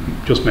than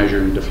just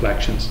measuring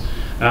deflections.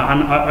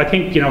 And I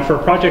think, you know, for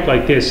a project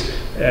like this,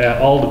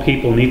 all the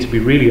people need to be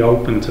really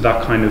open to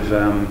that kind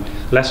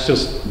of, let's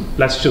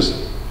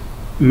just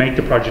make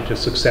the project a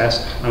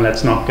success, and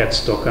let's not get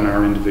stuck on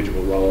our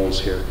individual roles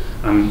here.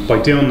 And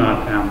by doing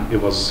that, it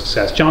was a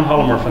success. John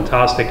Holland were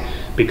fantastic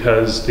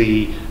because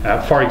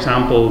for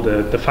example,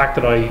 the fact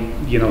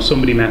that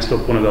somebody messed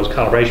up one of those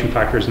calibration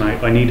factors and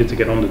I needed to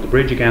get under the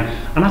bridge again,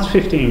 and that's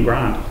 15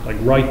 grand, like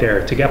right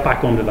there, to get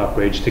back under that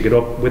bridge, to get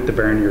up with the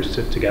verniers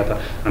to get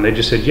that. And they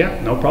just said, yeah,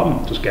 no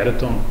problem, just get it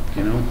done,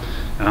 you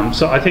know.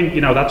 So I think,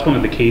 you know, that's one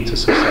of the keys to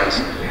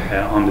success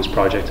on this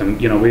project. And,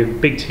 you know, we have a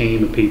big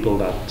team of people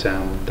that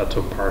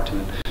took part in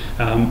it.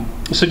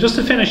 So just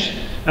to finish,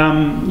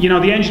 you know,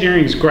 the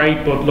engineering is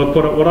great, but look,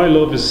 what I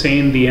love is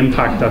seeing the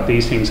impact that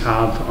these things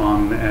have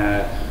on,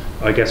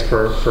 I guess,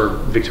 for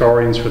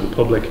Victorians, for the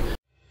public.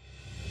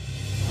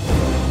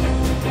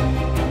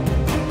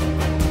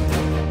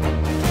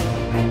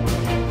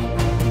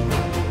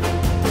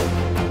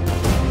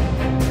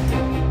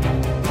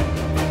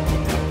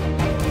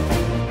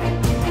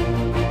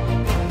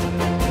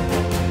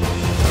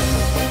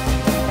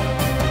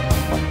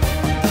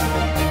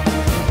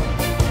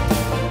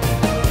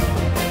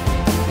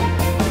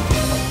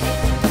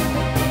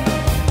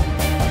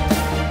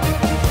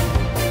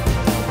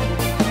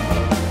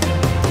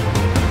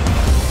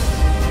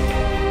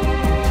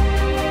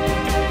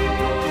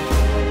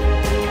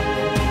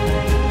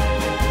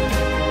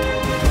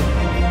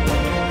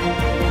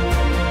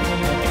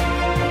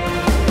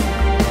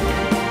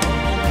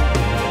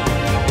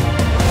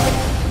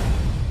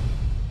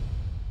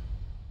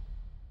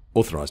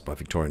 Authorised by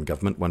Victorian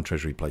Government, 1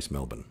 Treasury Place,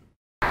 Melbourne.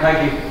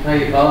 Thank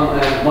you,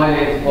 Colin. My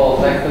name is Paul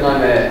Sexton.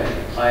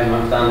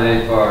 I'm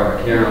standing in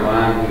for Kieran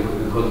O'Mahon,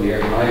 who couldn't be here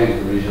tonight.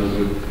 He's the regional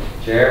group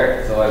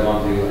chair. So I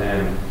want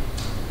to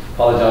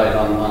apologise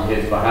on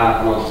his behalf,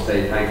 and also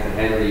say thanks to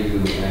Henry,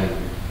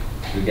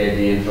 who gave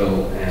the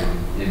intro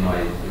in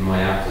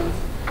my absence.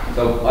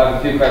 So I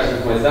have a few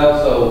questions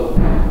myself. So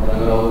I'm going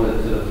to open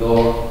it to the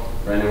floor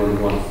for anyone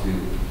who wants to.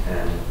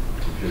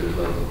 I'm sure there's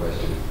loads of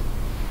questions.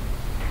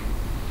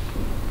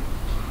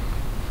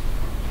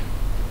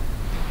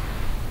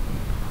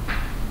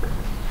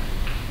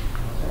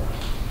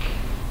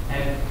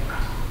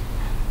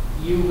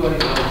 You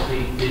guys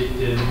obviously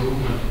did the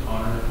movement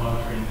on Earth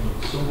monitoring,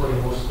 but somebody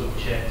must have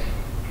checked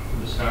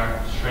from the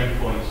start strength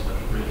points that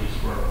the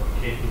bridges were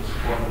capable of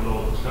supporting the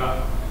load. Was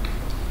that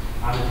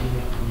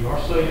anything on your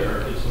side,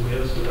 or did somebody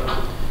else do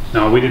that?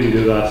 No, we didn't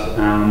do that.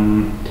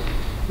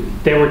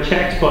 They were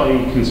checked by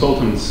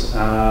consultants,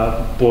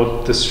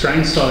 but the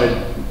strength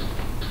side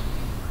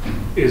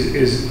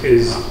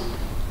is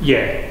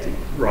yeah,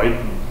 right.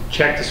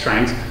 Check the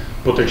strength,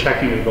 but they're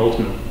checking it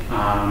ultimate,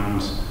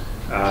 and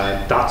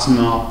that's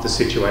not the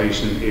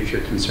situation if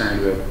you're concerned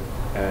with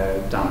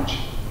damage.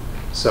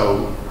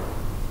 So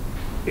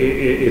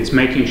it's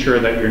making sure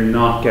that you're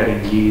not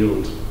getting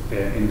yield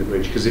in the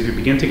bridge, because if you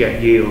begin to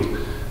get yield,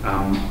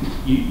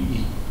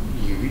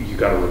 you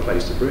got to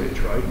replace the bridge,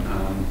 right?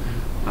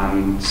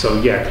 And so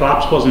yeah,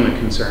 collapse wasn't a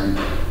concern,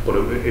 but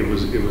it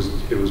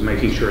was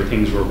making sure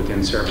things were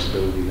within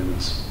serviceability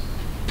limits.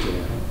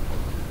 Yeah.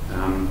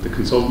 The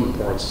consultant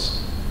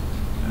reports.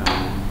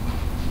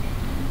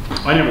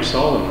 I never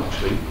saw them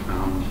actually.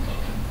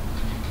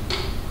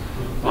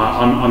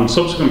 On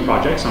subsequent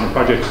projects, on a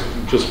project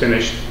just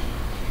finished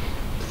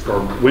for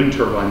wind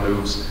turbine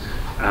moves,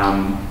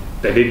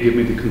 they did give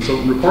me the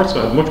consultant report,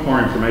 so I had much more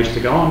information to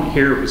go on.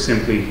 Here it was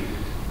simply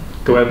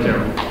go out there,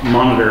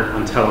 monitor,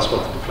 and tell us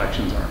what the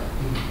deflections are.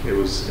 It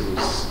was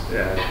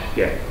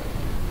yeah.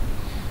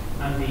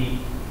 And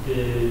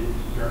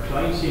your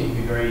clients seem to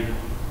be very,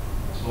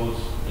 I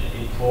suppose,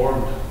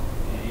 informed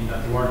in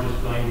that they weren't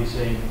just blindly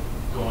saying,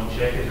 go and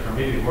check it, or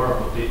maybe they were,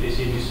 but they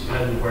seem to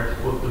tell them where to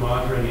put the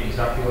monitoring,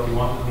 exactly what they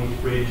wanted on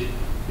each bridge.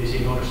 They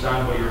seem to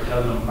understand what you were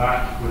telling them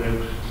back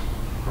without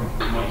from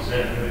what you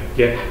said anyway.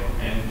 Yeah.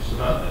 And so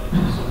that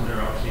is something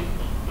they're obviously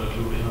well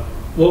true, isn't it?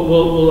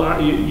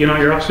 Well, you know,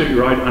 you're absolutely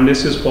right, and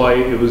this is why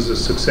it was a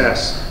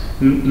success.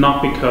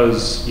 Not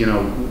because, you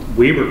know,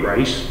 we were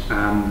great,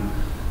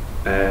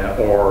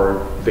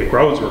 or Vic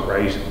Roads were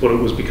great, but it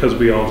was because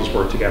we all just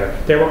worked together.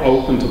 They were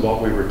open to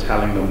what we were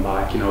telling them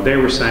back. You know, they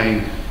were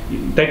saying,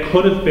 they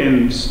could have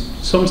been,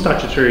 some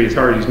statutory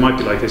authorities might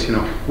be like this, you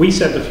know, we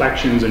said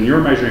deflections and you're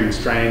measuring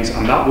strains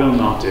and that will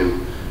not do,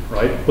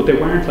 right? But they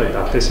weren't like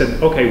that. They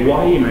said, okay,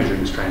 why are you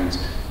measuring strains?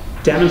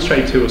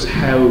 Demonstrate to us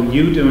how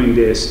you doing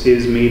this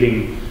is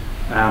meeting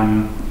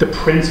the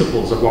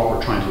principles of what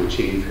we're trying to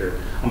achieve here.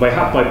 And by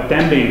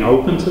them being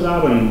open to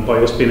that, and by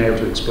us being able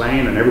to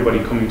explain and everybody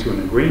coming to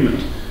an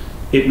agreement,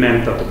 it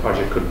meant that the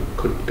project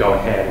could go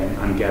ahead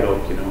and get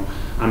up, you know.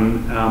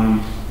 And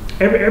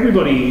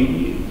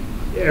everybody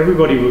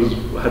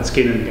had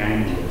skin in the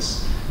game in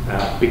this,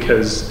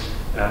 because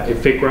if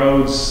Vic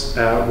Roads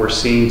were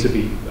seen to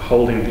be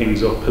holding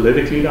things up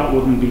politically, that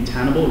wouldn't be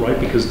tenable, right?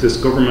 Because this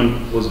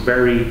government was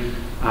very,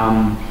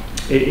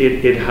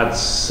 it had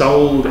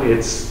sold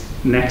its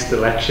next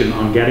election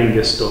on getting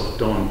this stuff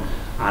done.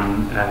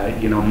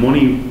 And you know,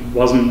 money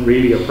wasn't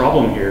really a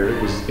problem here.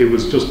 It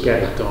was just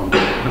get it done.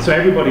 And so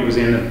everybody was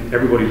in it.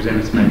 Everybody was in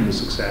it to make it a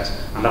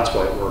success, and that's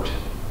why it worked.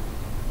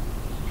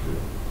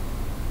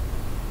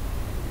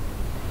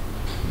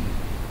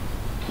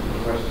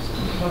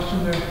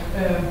 Question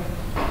there.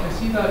 I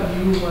see that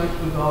you went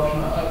with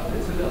option.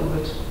 It's a little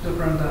bit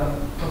different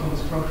than Dublin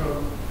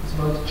structural. It's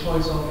about the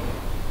choice of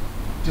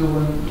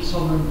doing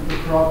solving the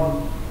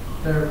problem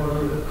there, but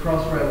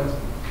across rails.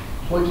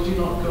 Why did you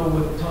not go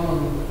with tunnel?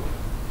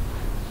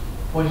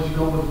 Why did you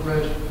go with the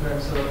bridge?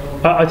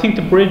 I think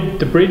the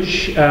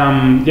bridge.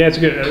 Yeah, it's a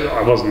good.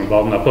 I wasn't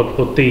involved in that,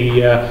 but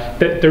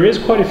there is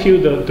quite a few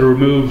the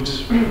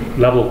removed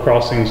level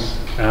crossings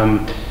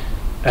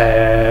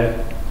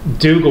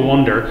do go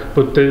under,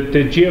 but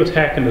the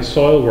geotech and the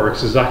soil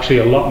works is actually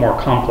a lot more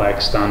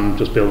complex than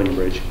just building a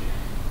bridge.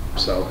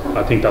 So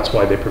I think that's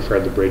why they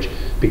preferred the bridge,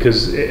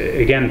 because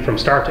again, from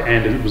start to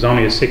end, it was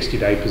only a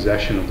 60-day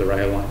possession of the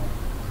rail line,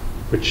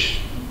 which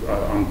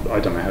I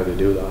don't know how they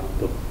do that,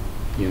 but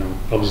you know,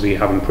 obviously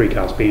having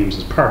precast beams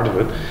is part of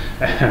it.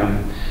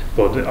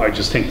 But I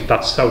just think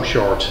that's so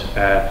short.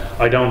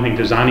 I don't think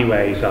there's any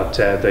way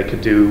that they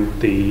could do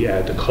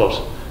the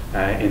cut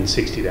in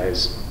 60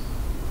 days.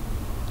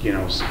 You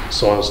know,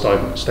 soil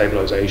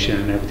stabilization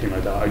and everything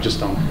like that.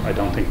 I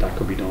don't think that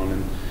could be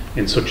done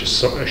in such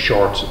a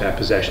short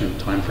possession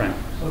time frame.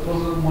 So it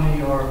wasn't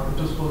money, or it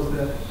just was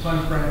the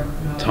time frame?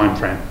 You know?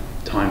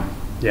 Time,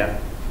 yeah.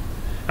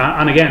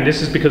 And again,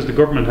 this is because the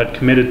government had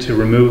committed to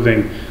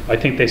removing, I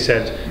think they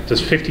said,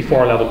 there's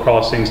 54 level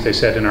crossings. They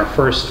said in our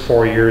first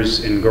 4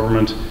 years in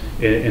government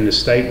in the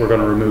state, we're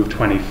going to remove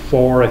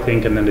 24, I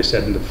think, and then they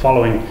said in the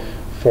following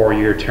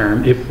 4-year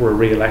term, if we're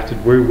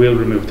re-elected, we will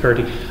remove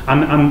 30.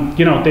 And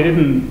you know, they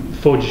didn't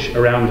fudge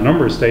around the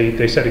numbers.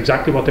 They said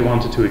exactly what they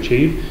wanted to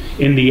achieve.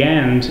 In the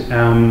end,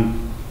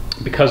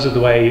 because of the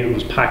way it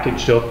was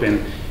packaged up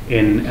in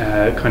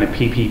kind of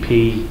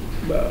PPP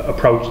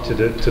approach to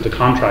the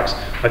contracts,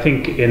 I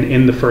think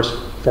in the first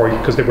 4 years,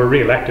 because they were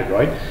re-elected,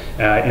 right?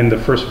 In the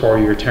first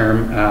 4-year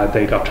term,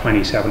 they got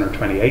 27 or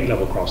 28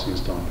 level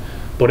crossings done.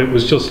 But it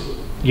was just,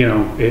 you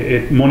know,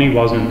 money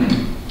wasn't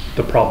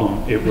the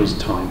problem, it was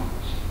time.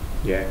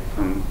 Yeah,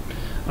 and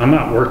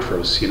that worked for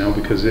us, you know,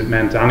 because it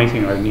meant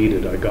anything I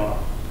needed, I got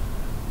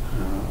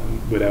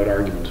without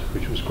argument,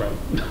 which was great.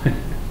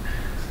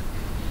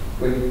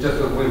 We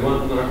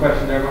want another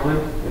question there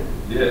behind.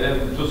 Yeah,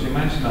 just you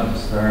mentioned at the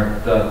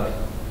start that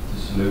the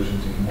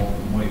solutions you come up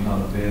with might not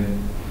have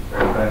been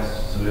their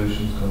best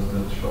solutions because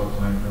of the short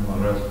time frame and all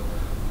the rest.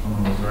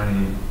 Was there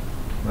any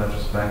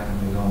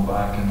retrospectively going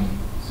back and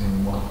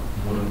seeing what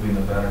would have been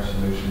a better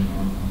solution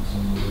on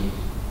some of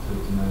the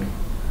tonight?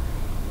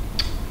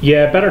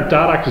 Yeah, better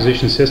data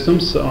acquisition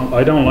systems.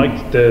 I don't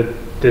like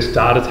this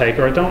data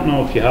taker. I don't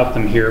know if you have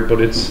them here, but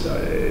it's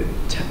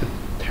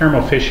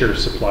Thermo Fisher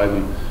supply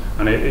them,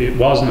 and it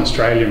was an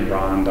Australian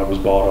brand that was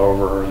bought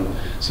over, and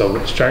so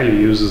Australia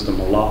uses them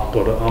a lot.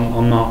 But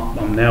I'm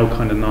now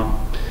kind of not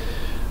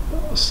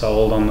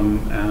sold on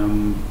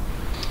them.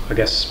 I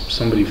guess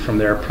somebody from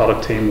their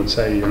product team would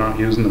say you're not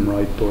using them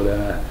right, but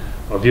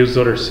I've used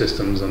other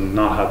systems and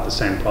not had the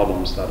same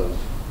problems that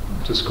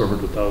I've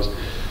discovered with those.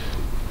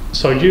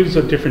 So I'd use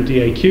a different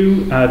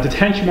DAQ. The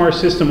tension wire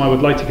system, I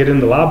would like to get in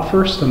the lab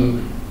first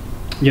and,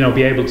 you know,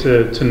 be able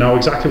to know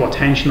exactly what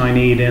tension I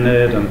need in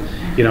it, and,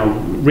 you know,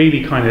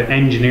 really kind of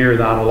engineer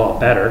that a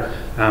lot better.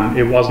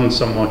 It wasn't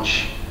so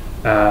much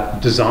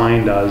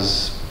designed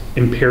as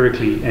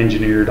empirically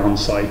engineered on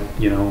site,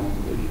 you know,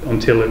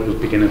 until it was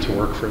beginning to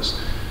work for us.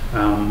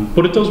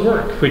 But it does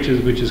work, which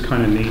is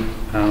kind of neat.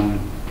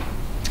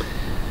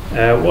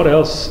 What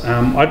else?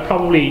 I'd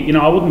probably, you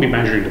know, I wouldn't be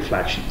measuring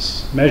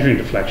deflections. Measuring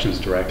deflections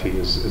directly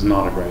is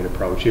not a great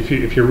approach. If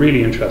you're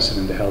really interested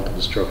in the health of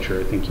the structure,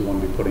 I think you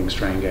want to be putting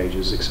strain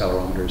gauges,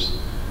 accelerometers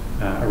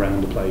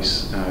around the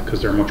place,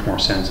 because they're much more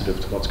sensitive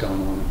to what's going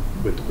on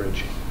with the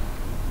bridge.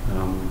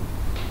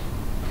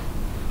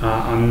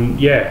 And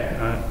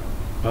yeah,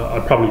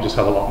 I'd probably just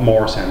have a lot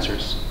more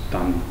sensors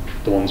than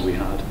the ones we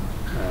had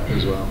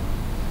as well.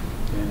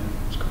 Yeah,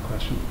 that's a good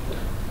question.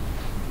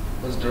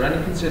 Was there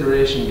any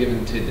consideration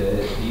given to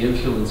the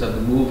influence of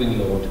the moving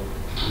load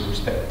with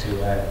respect to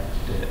the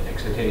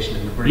excitation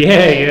in the bridge?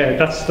 Yeah,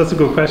 that's a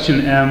good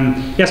question.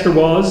 Yes, there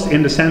was,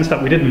 in the sense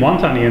that we didn't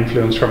want any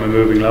influence from a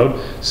moving load.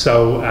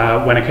 So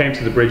when it came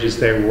to the bridges,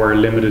 they were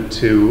limited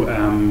to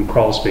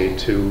crawl speed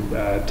to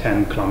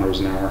 10 kilometers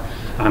an hour.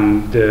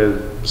 And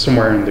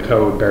somewhere in the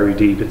code, buried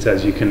deep, it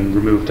says you can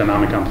remove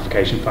dynamic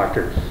amplification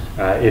factor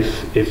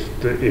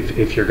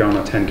if you're going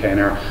at 10k an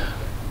hour.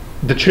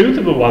 The truth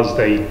of it was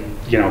they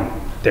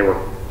were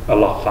a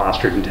lot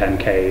faster than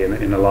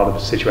 10k in a lot of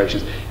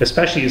situations.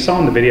 Especially, you saw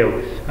in the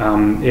video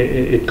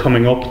it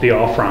coming up the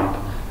off ramp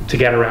to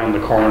get around the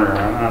corner,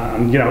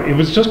 and it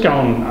was just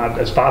going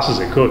as fast as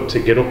it could to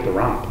get up the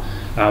ramp.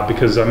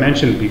 Because I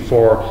mentioned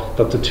before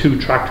that the 2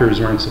 tractors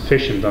weren't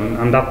sufficient,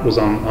 and that was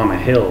on a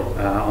hill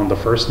on the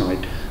first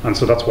night, and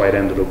so that's why it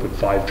ended up with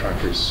 5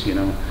 tractors,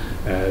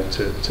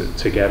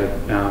 to get it.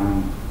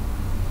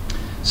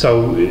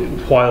 So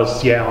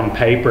whilst on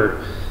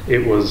paper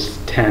it was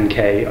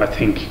 10k, I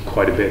think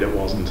quite a bit it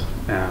wasn't.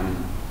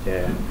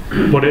 Yeah,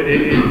 but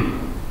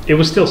it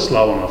was still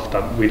slow enough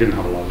that we didn't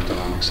have a lot of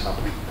dynamics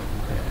happening.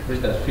 Okay.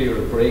 There's that fear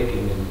of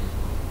braking and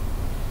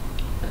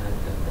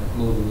that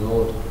moving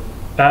load.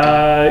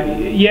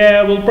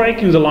 Yeah, well,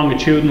 braking is a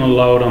longitudinal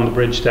load on the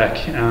bridge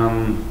deck.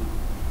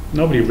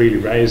 Nobody really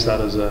raised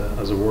that as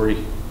a worry.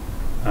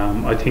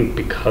 I think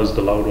because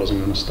the load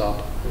wasn't going to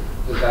stop.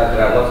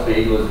 What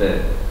speed was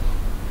the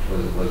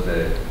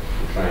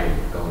train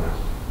going at?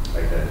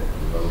 Like the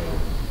road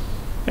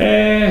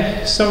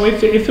train? So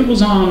if it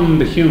was on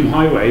the Hume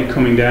Highway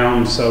coming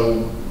down,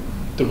 so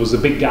there was a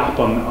big gap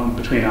on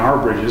between our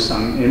bridges,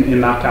 and in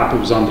that gap it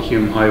was on the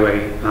Hume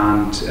Highway,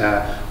 and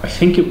I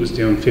think it was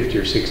doing 50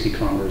 or 60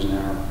 kilometers an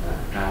hour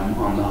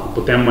on that.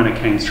 But then when it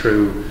came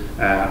through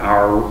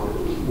our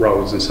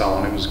roads and so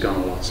on, it was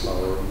going a lot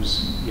slower. It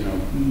was,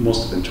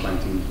 must have been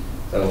 20.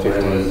 So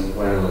 15.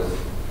 when it was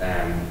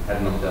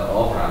heading up the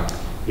off ramp,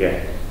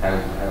 yeah. How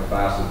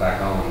fast was that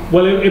going?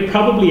 Well, it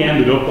probably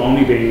ended up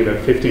only being about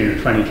 15 or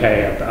 20k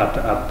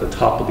at the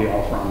top of the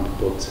off ramp,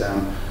 but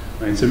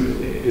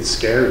it's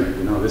scary.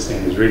 This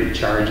thing is really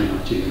charging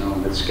at you,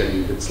 and it's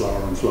getting a bit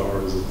slower and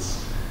slower as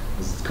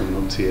it's coming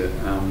up to you.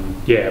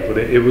 Yeah, but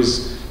it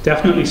was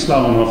definitely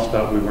slow enough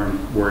that we weren't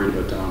worried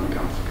about dynamic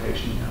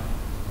amplification.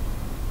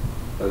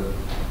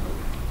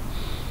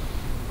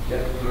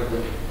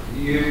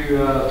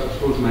 You, I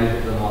suppose,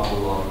 measured an awful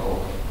lot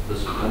of the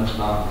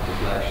wingspan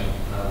deflection.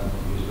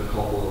 Used a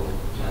couple of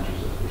sensors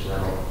that were set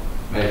up,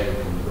 measured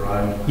from the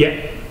ground.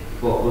 Yeah.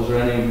 But was there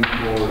any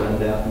more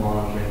in-depth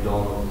monitoring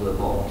done of the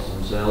buttons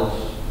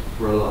themselves?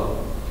 For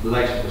the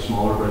likes of the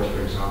smaller bridge,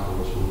 for example,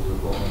 I suppose the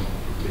button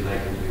would be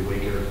likely to be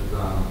weaker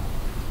than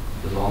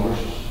the longer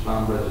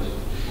span bridges.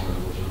 Just wondered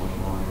if there was much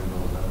monitoring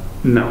done of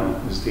that. No,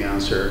 is the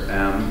answer.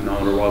 No,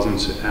 there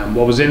wasn't.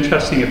 What was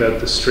interesting about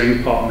the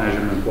string pot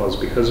measurement was,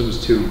 because it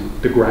was to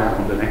the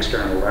ground, an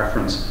external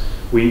reference,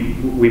 we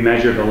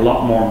measured a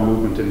lot more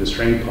movement in the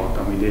string pot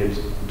than we did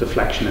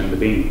deflection in the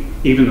beam,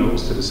 even though it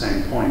was to the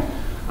same point.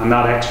 And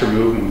that extra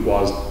movement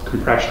was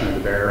compression of the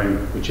bearing,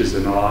 which is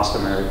an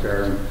elastomeric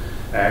bearing.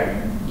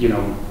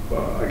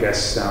 I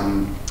guess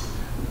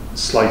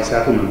slight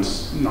settlement,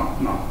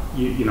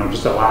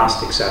 just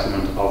elastic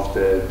settlement of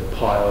the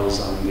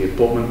piles and the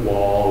abutment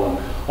wall, and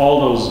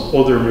all those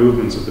other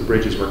movements of the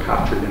bridges were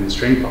captured in the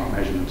string pot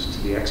measurement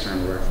to the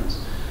external reference.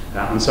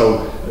 And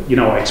so,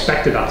 I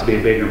expected that to be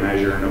a bigger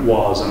measure, and it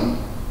was, and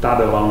that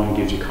alone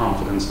gives you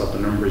confidence that the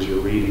numbers you're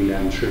reading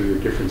then through your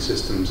different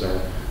systems are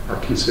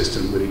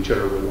consistent with each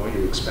other with what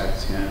you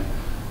expect. Yeah.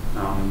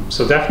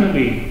 So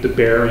definitely the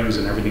bearings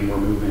and everything were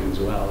moving as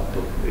well,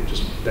 but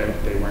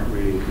they weren't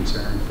really a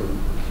concern for them.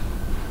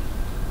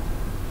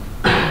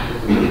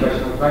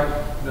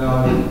 No,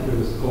 it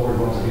was covered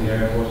mostly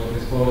there, but I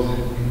suppose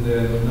in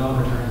the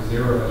non-return to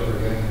zero that you're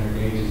getting in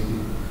your gauges, do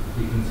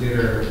you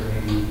consider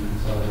maybe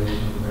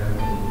consolidation of ground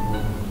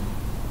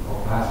or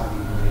capacity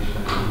information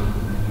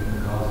and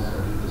the causes,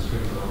 or did the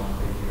strict law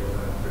take care of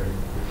that very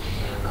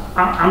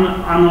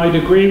And I'd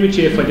agree with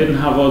you if I didn't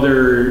have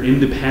other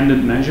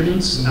independent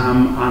measurements,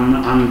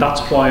 and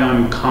that's why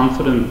I'm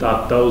confident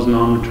that those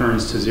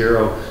non-returns to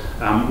zero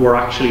were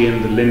actually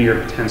in the linear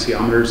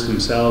potentiometers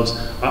themselves.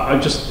 I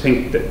just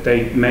think that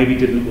they maybe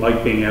didn't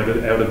like being out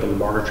of the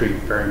laboratory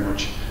very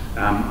much,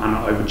 and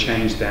I would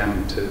change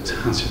them to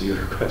answer the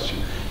other question.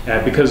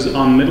 Because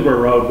on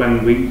Middleborough Road,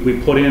 when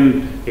we put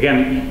in,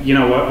 again,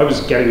 I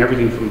was getting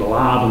everything from the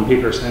lab, and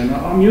people are saying,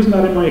 oh, I'm using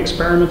that in my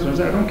experiment, and I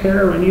said, I don't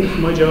care, I need it for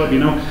my job,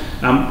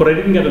 but I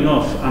didn't get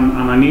enough, and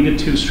I needed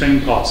 2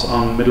 string pots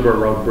on Middleborough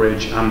Road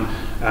Bridge, and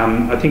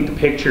I think the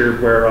picture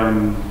where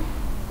I'm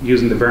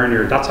using the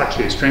vernier, that's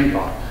actually a string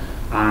pot,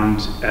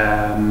 and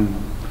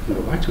I'll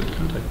go back to it,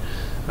 can't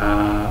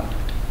I?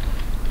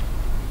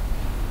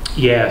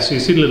 Yeah, so you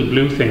see the little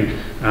blue thing,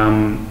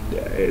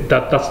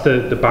 that's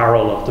the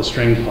barrel of the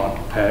string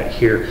pot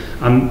here,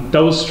 and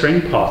those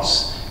string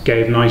pots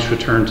gave nice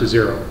return to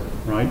zero,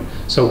 right?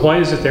 So why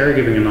is it they're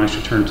giving a nice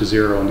return to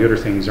zero and the other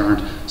things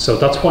aren't? So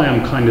that's why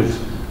I'm kind of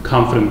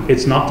confident.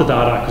 It's not the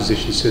data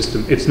acquisition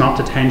system, it's not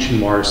the tension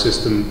wire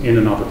system in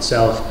and of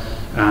itself.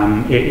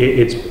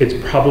 It's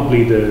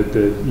probably the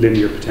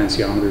linear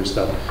potentiometers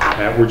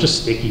that were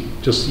just sticky.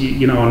 Just,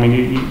 you know, I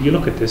mean, you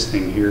look at this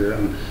thing here,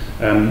 and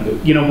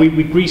you know,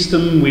 we greased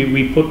them,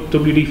 we put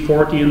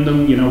WD-40 in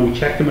them, you know, we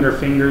checked them with our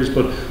fingers,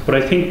 but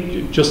I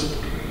think just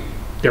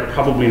they're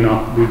probably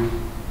not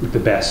the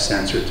best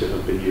sensor to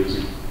have been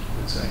using,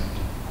 I'd say.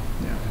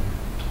 Yeah.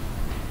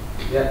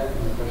 Yeah.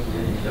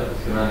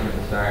 Just to run at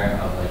the start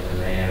of like the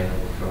layout of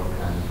the truck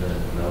and the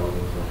load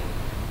and stuff.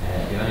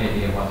 Do you have any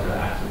idea what sort of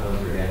axle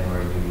loads are getting,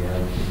 or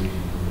UVL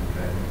solutions in the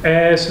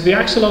trailer? So the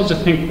axle loads, I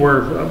think,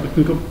 were, we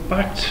can go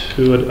back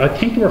to it, I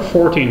think they were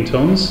 14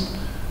 tons,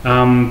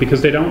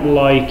 because they don't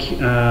like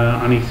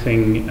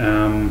anything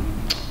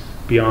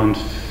beyond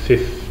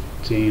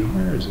 15.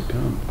 Where is it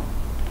gone?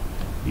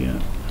 Yeah.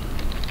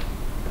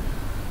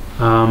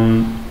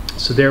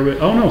 So there were,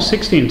 oh no,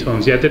 16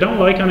 tons. Yeah, they don't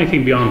like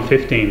anything beyond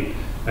 15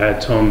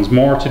 tons,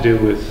 more to do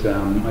with,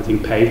 I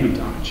think, pavement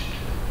damage.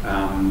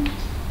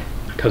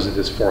 Because of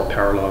this fourth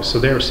power law. So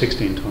they were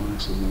 16 ton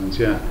axle loads,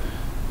 yeah.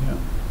 Yeah.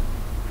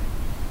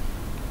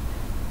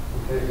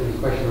 Okay, so the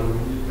question on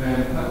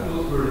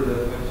Those were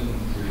the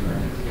questions to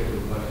anticipate the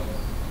questions.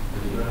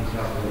 Did you run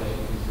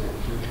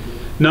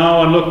calculations?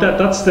 No, and look,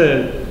 that's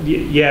the,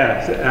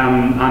 yeah,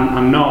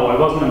 and no, I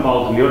wasn't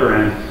involved in the other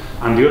end.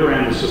 And the other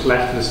end was just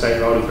left to the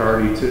State Road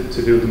Authority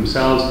to do it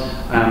themselves.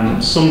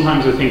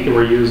 Sometimes I think they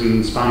were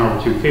using span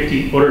over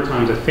 250, other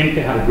times I think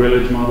they had a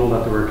grillage model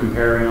that they were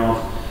comparing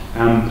off.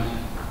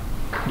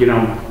 You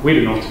know, we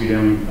had enough to be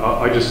doing.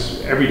 I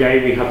just, every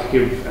day we had to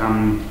give,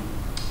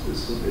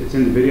 it's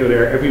in the video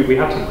there, we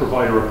had to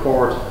provide a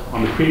report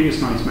on the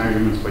previous night's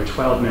measurements by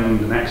 12 noon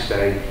the next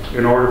day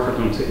in order for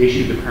them to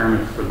issue the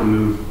permit for the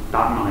move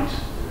that night.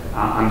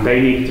 And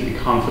they needed to be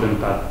confident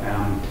that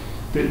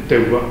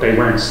they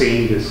weren't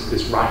seeing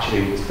this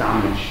ratcheting, this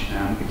damage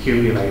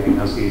accumulating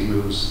as these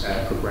moves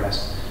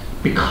progressed.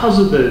 Because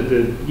of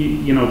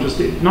you know, just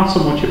not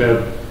so much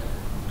about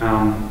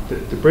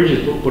the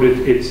bridges, but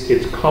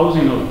it's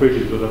closing those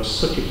bridges would have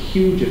such a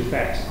huge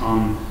effect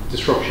on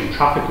disruption,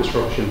 traffic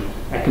disruption,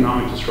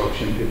 economic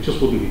disruption. It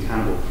just wouldn't be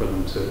tenable for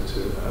them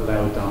to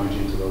allow damage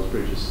into those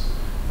bridges.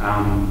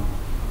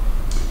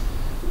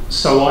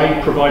 So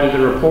I provided a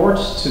report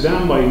to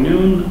them by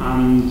noon,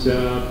 and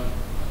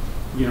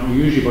you know,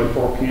 usually by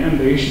 4 p.m.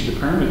 they issued the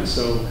permit.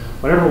 So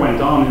whatever went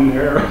on in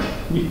there,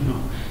 you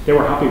know, they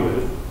were happy with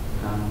it.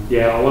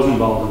 Yeah, I wasn't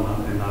involved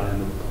in that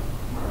end of it.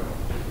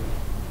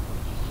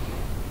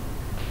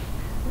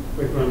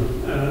 Quick one.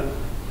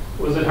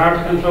 Was it hard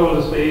to control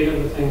the speed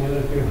of the thing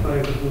if you had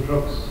 5 different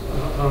trucks?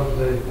 How did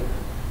they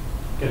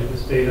get the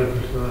speed up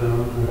to go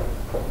down?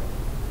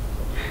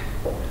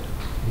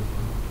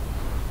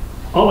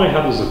 All I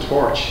had was a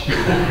torch.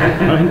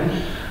 Right?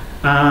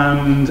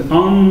 And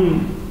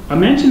I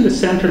mentioned the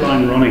centre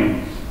line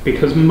running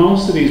because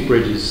most of these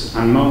bridges,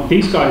 and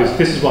these guys,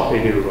 this is what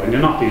they do, right? They're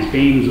not these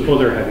beams,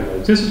 other heavy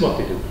loads. This is what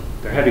they do.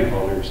 They're heavy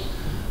haulers.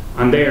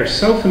 And they are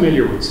so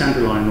familiar with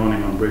centre line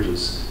running on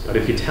bridges that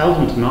if you tell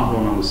them to not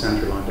run on the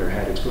centre line, their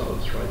head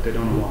explodes, right? They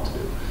don't know what to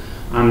do.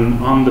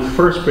 And on the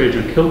first bridge,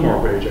 on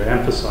Kilmore Bridge, I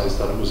emphasised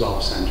that it was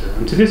off-centre.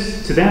 And to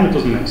them, it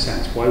doesn't make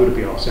sense. Why would it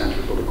be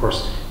off-centre? But of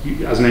course,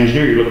 as an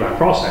engineer, you look at that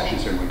cross-section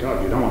and say, oh my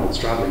God, you don't want it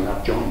straddling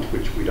that joint,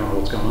 which we don't know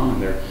what's going on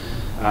in there.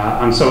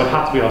 And so it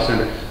had to be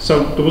off-centre.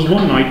 So there was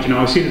one night, you know,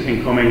 I see the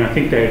thing coming, I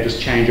think they had just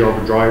changed over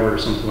driver or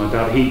something like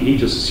that. He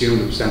just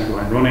assumed it was centre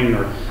line running,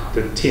 or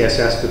the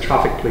TSS, the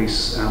traffic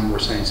police, were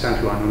saying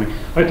centre line running.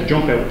 I had to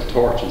jump out with the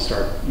torch and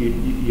start,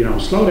 you know,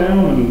 slow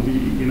down and,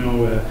 you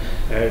know,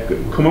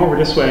 come over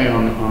this way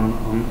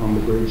on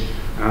the bridge.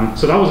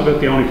 So that was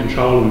about the only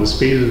control and the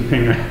speed of the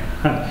thing I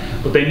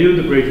had. But they knew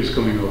the bridge was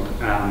coming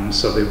up,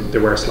 so they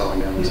were slowing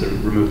down to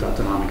remove that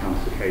dynamic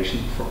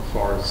amplification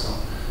for us. So,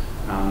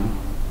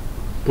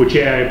 but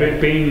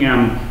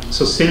yeah,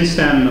 so since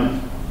then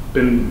I've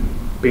been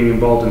being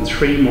involved in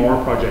 3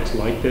 more projects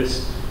like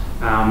this,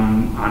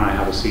 and I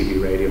have a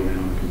CB radio now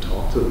and I can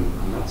talk to them,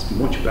 and that's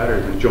much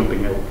better than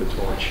jumping out with the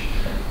torch,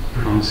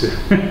 honestly.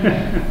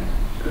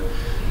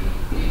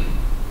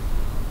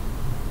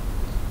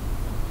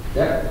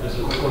 Yeah,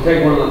 we'll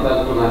take one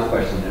last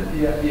question then.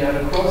 Yeah, you had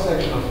a cross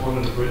section of one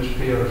of the bridge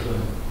piers,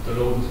 and the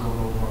load was going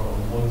over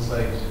on one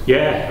side.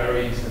 Yeah.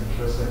 Very eccentric.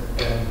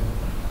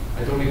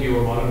 I don't think you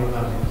were monitoring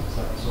that,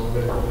 so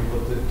but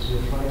did you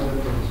find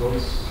out the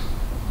results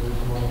of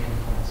the monitoring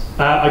plans?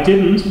 I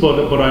didn't,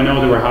 but I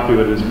know they were happy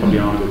with it. It's probably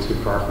on a bit too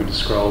far for me to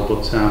scroll,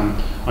 but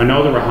I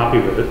know they were happy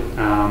with it.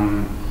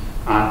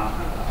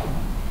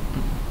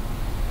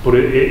 But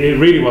it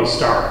really was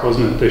stark,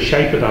 wasn't it? The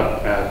shape of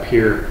that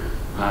pier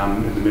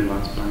in the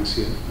Midlands Banks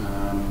here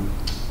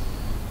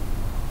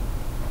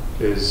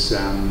is,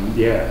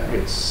 yeah,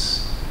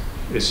 it's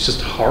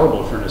just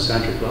horrible for an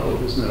eccentric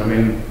load, isn't it? I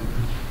mean,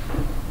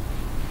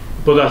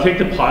 But I think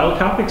the pile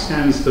cap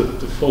extends the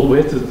full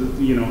width of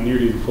the,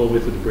 nearly the full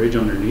width of the bridge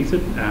underneath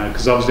it,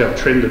 because obviously I've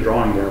trimmed the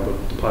drawing there, but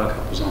the pile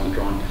cap was on the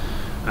drawing.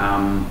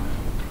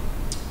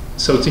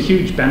 So it's a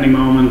huge bending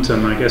moment,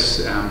 and I guess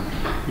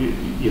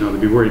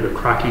they'd be worried about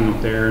cracking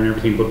up there and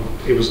everything, but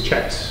it was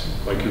checked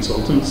by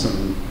consultants,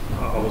 and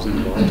I wasn't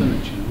involved in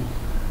it,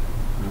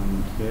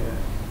 yeah.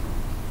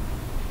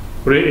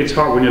 But it's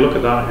hard when you look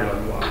at that. You're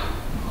like,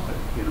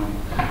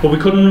 wow, But we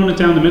couldn't run it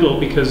down the middle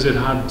because it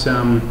had.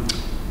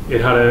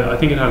 I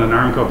think it had an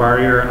Armco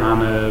barrier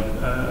and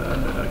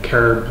a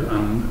curb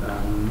and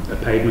a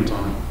pavement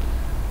on it.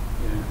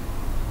 Yeah.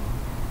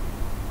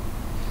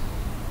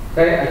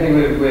 Okay, I think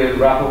we'll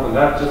wrap up on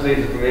that. Just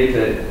leaves it for me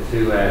to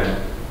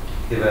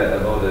give a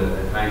vote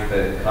of thanks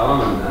to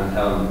Colin and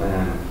tell him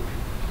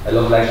I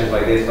love lectures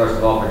like this, first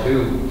of all, for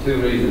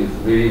two reasons.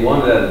 Really,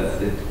 one,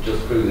 that it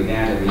just proves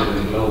again that we live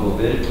in a global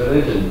village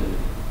and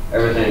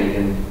everything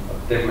in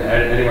different,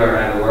 anywhere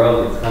around the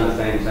world, it's kind of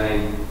the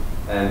same,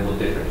 but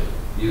different.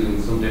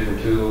 Using some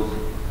different tools,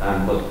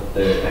 but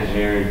the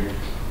engineering,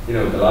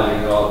 the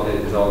logic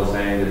is all the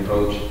same, the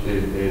approach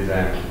is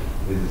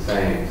the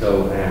same.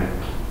 So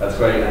that's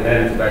great. And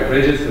then it's about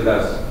bridges,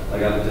 because I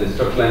got into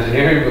structural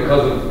engineering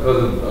because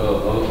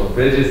of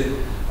bridges,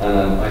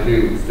 and I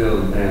do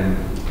still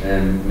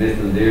miss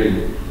them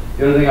dearly.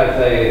 The other thing I'd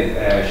say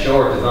is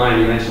short design.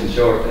 You mentioned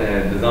short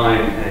design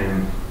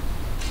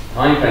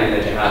time frame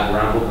that you had to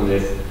ramp up on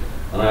this.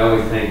 And I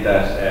always think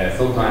that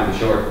sometimes a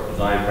short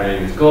design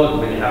frame is good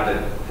when you have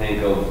to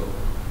think of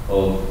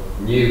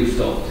new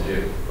stuff to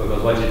do.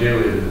 Because what you do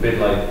is it's a bit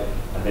like,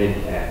 I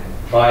think,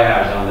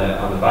 triage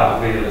on the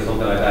battlefield or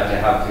something like that. You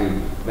have to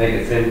make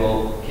it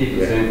simple, keep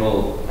it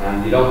simple,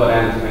 and you don't go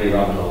down too many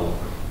rabbit holes.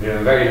 If you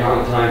have a very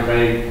long time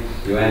frame,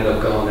 you end up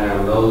going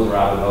down loads of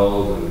rabbit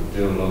holes and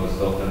doing loads of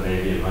stuff that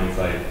maybe in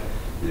hindsight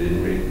you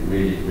didn't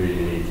really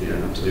need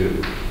to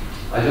do.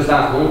 I just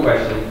asked one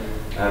question.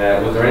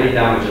 And was there any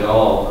damage at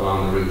all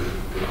along the route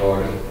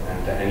recorded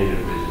to any of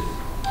the bridges?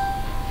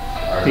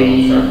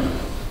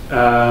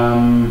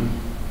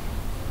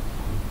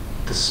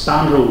 The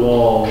spandrel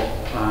wall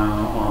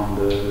on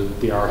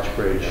the arch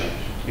bridge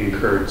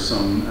incurred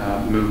some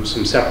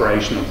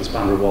separation of the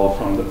spandrel wall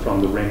from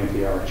the ring of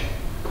the arch,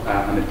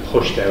 and it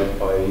pushed out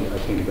by I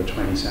think about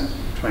 20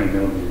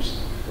 millimeters.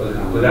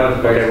 Without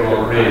the very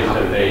small bridge,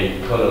 that they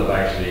could have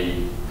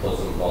actually put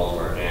some false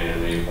work in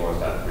and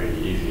reinforced that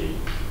really easily.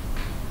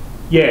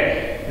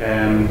 Yeah.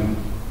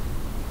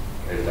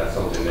 Is that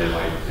something they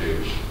might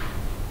do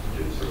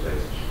to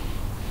replace?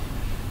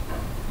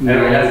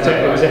 No,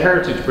 it was a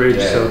heritage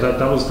bridge, so that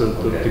was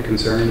the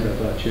concern about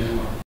that,